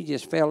Larry, she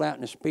just fell out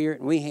in the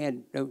spirit, and we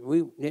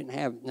didn't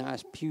have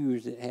nice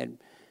pews that had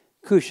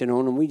cushion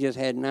on them. We just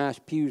had nice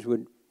pews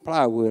with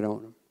plywood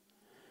on them.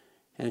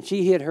 And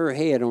she hit her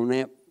head on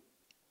that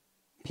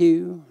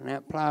pew and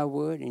that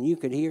plywood, and you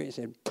could hear it. It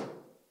said,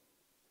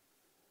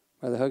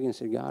 Brother Huggins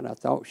said, God, I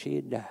thought she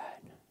had died.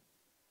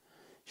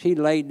 She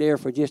laid there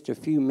for just a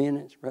few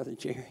minutes, Brother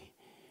Jerry,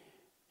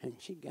 and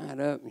she got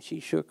up and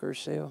she shook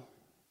herself,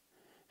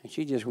 and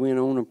she just went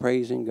on and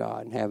praising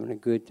God and having a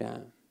good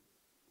time.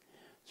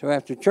 So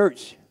after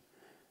church,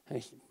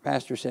 the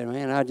pastor said,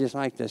 man, I'd just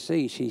like to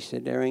see. She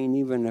said, there ain't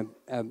even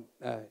a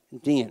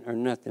dent or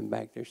nothing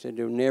back there. She said,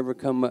 they'll never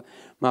come up.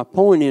 My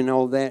point in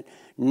all that,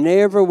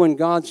 never when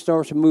God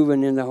starts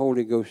moving in the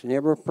Holy Ghost,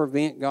 never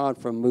prevent God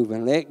from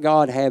moving. Let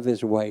God have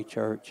his way,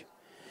 church.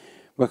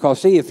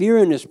 Because, see, if you're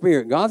in the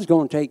Spirit, God's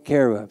going to take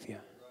care of you.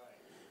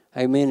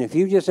 Amen. If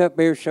you just up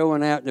there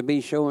showing out to be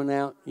showing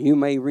out, you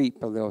may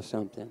reap a little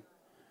something.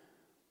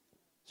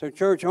 So,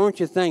 church, aren't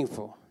you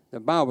thankful? The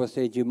Bible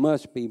said you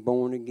must be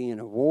born again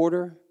of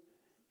water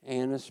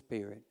and of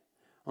Spirit.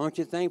 Aren't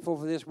you thankful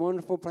for this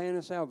wonderful plan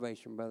of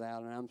salvation, Brother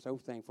Allen? I'm so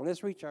thankful.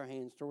 Let's reach our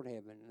hands toward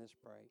heaven and let's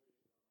pray.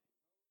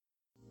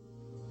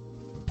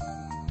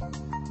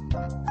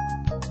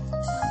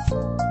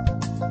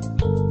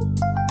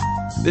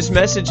 This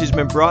message has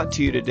been brought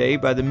to you today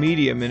by the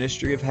media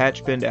ministry of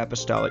Hatchbend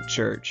Apostolic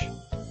Church.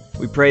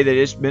 We pray that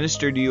it's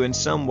ministered to you in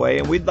some way,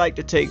 and we'd like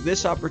to take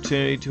this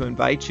opportunity to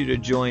invite you to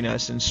join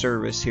us in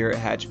service here at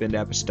Hatchbend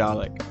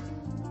Apostolic.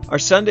 Our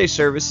Sunday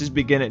services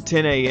begin at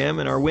 10 a.m.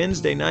 and our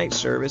Wednesday night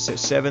service at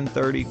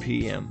 7:30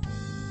 p.m.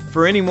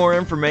 For any more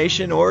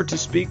information or to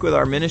speak with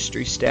our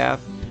ministry staff,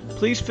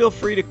 please feel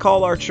free to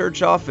call our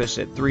church office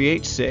at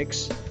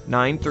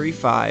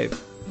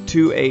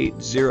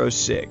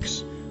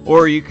 386-935-2806.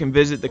 or you can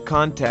visit the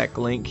contact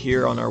link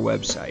here on our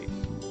website.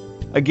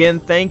 Again,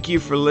 thank you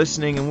for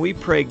listening, and we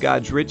pray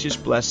God's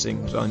richest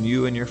blessings on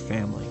you and your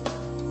family.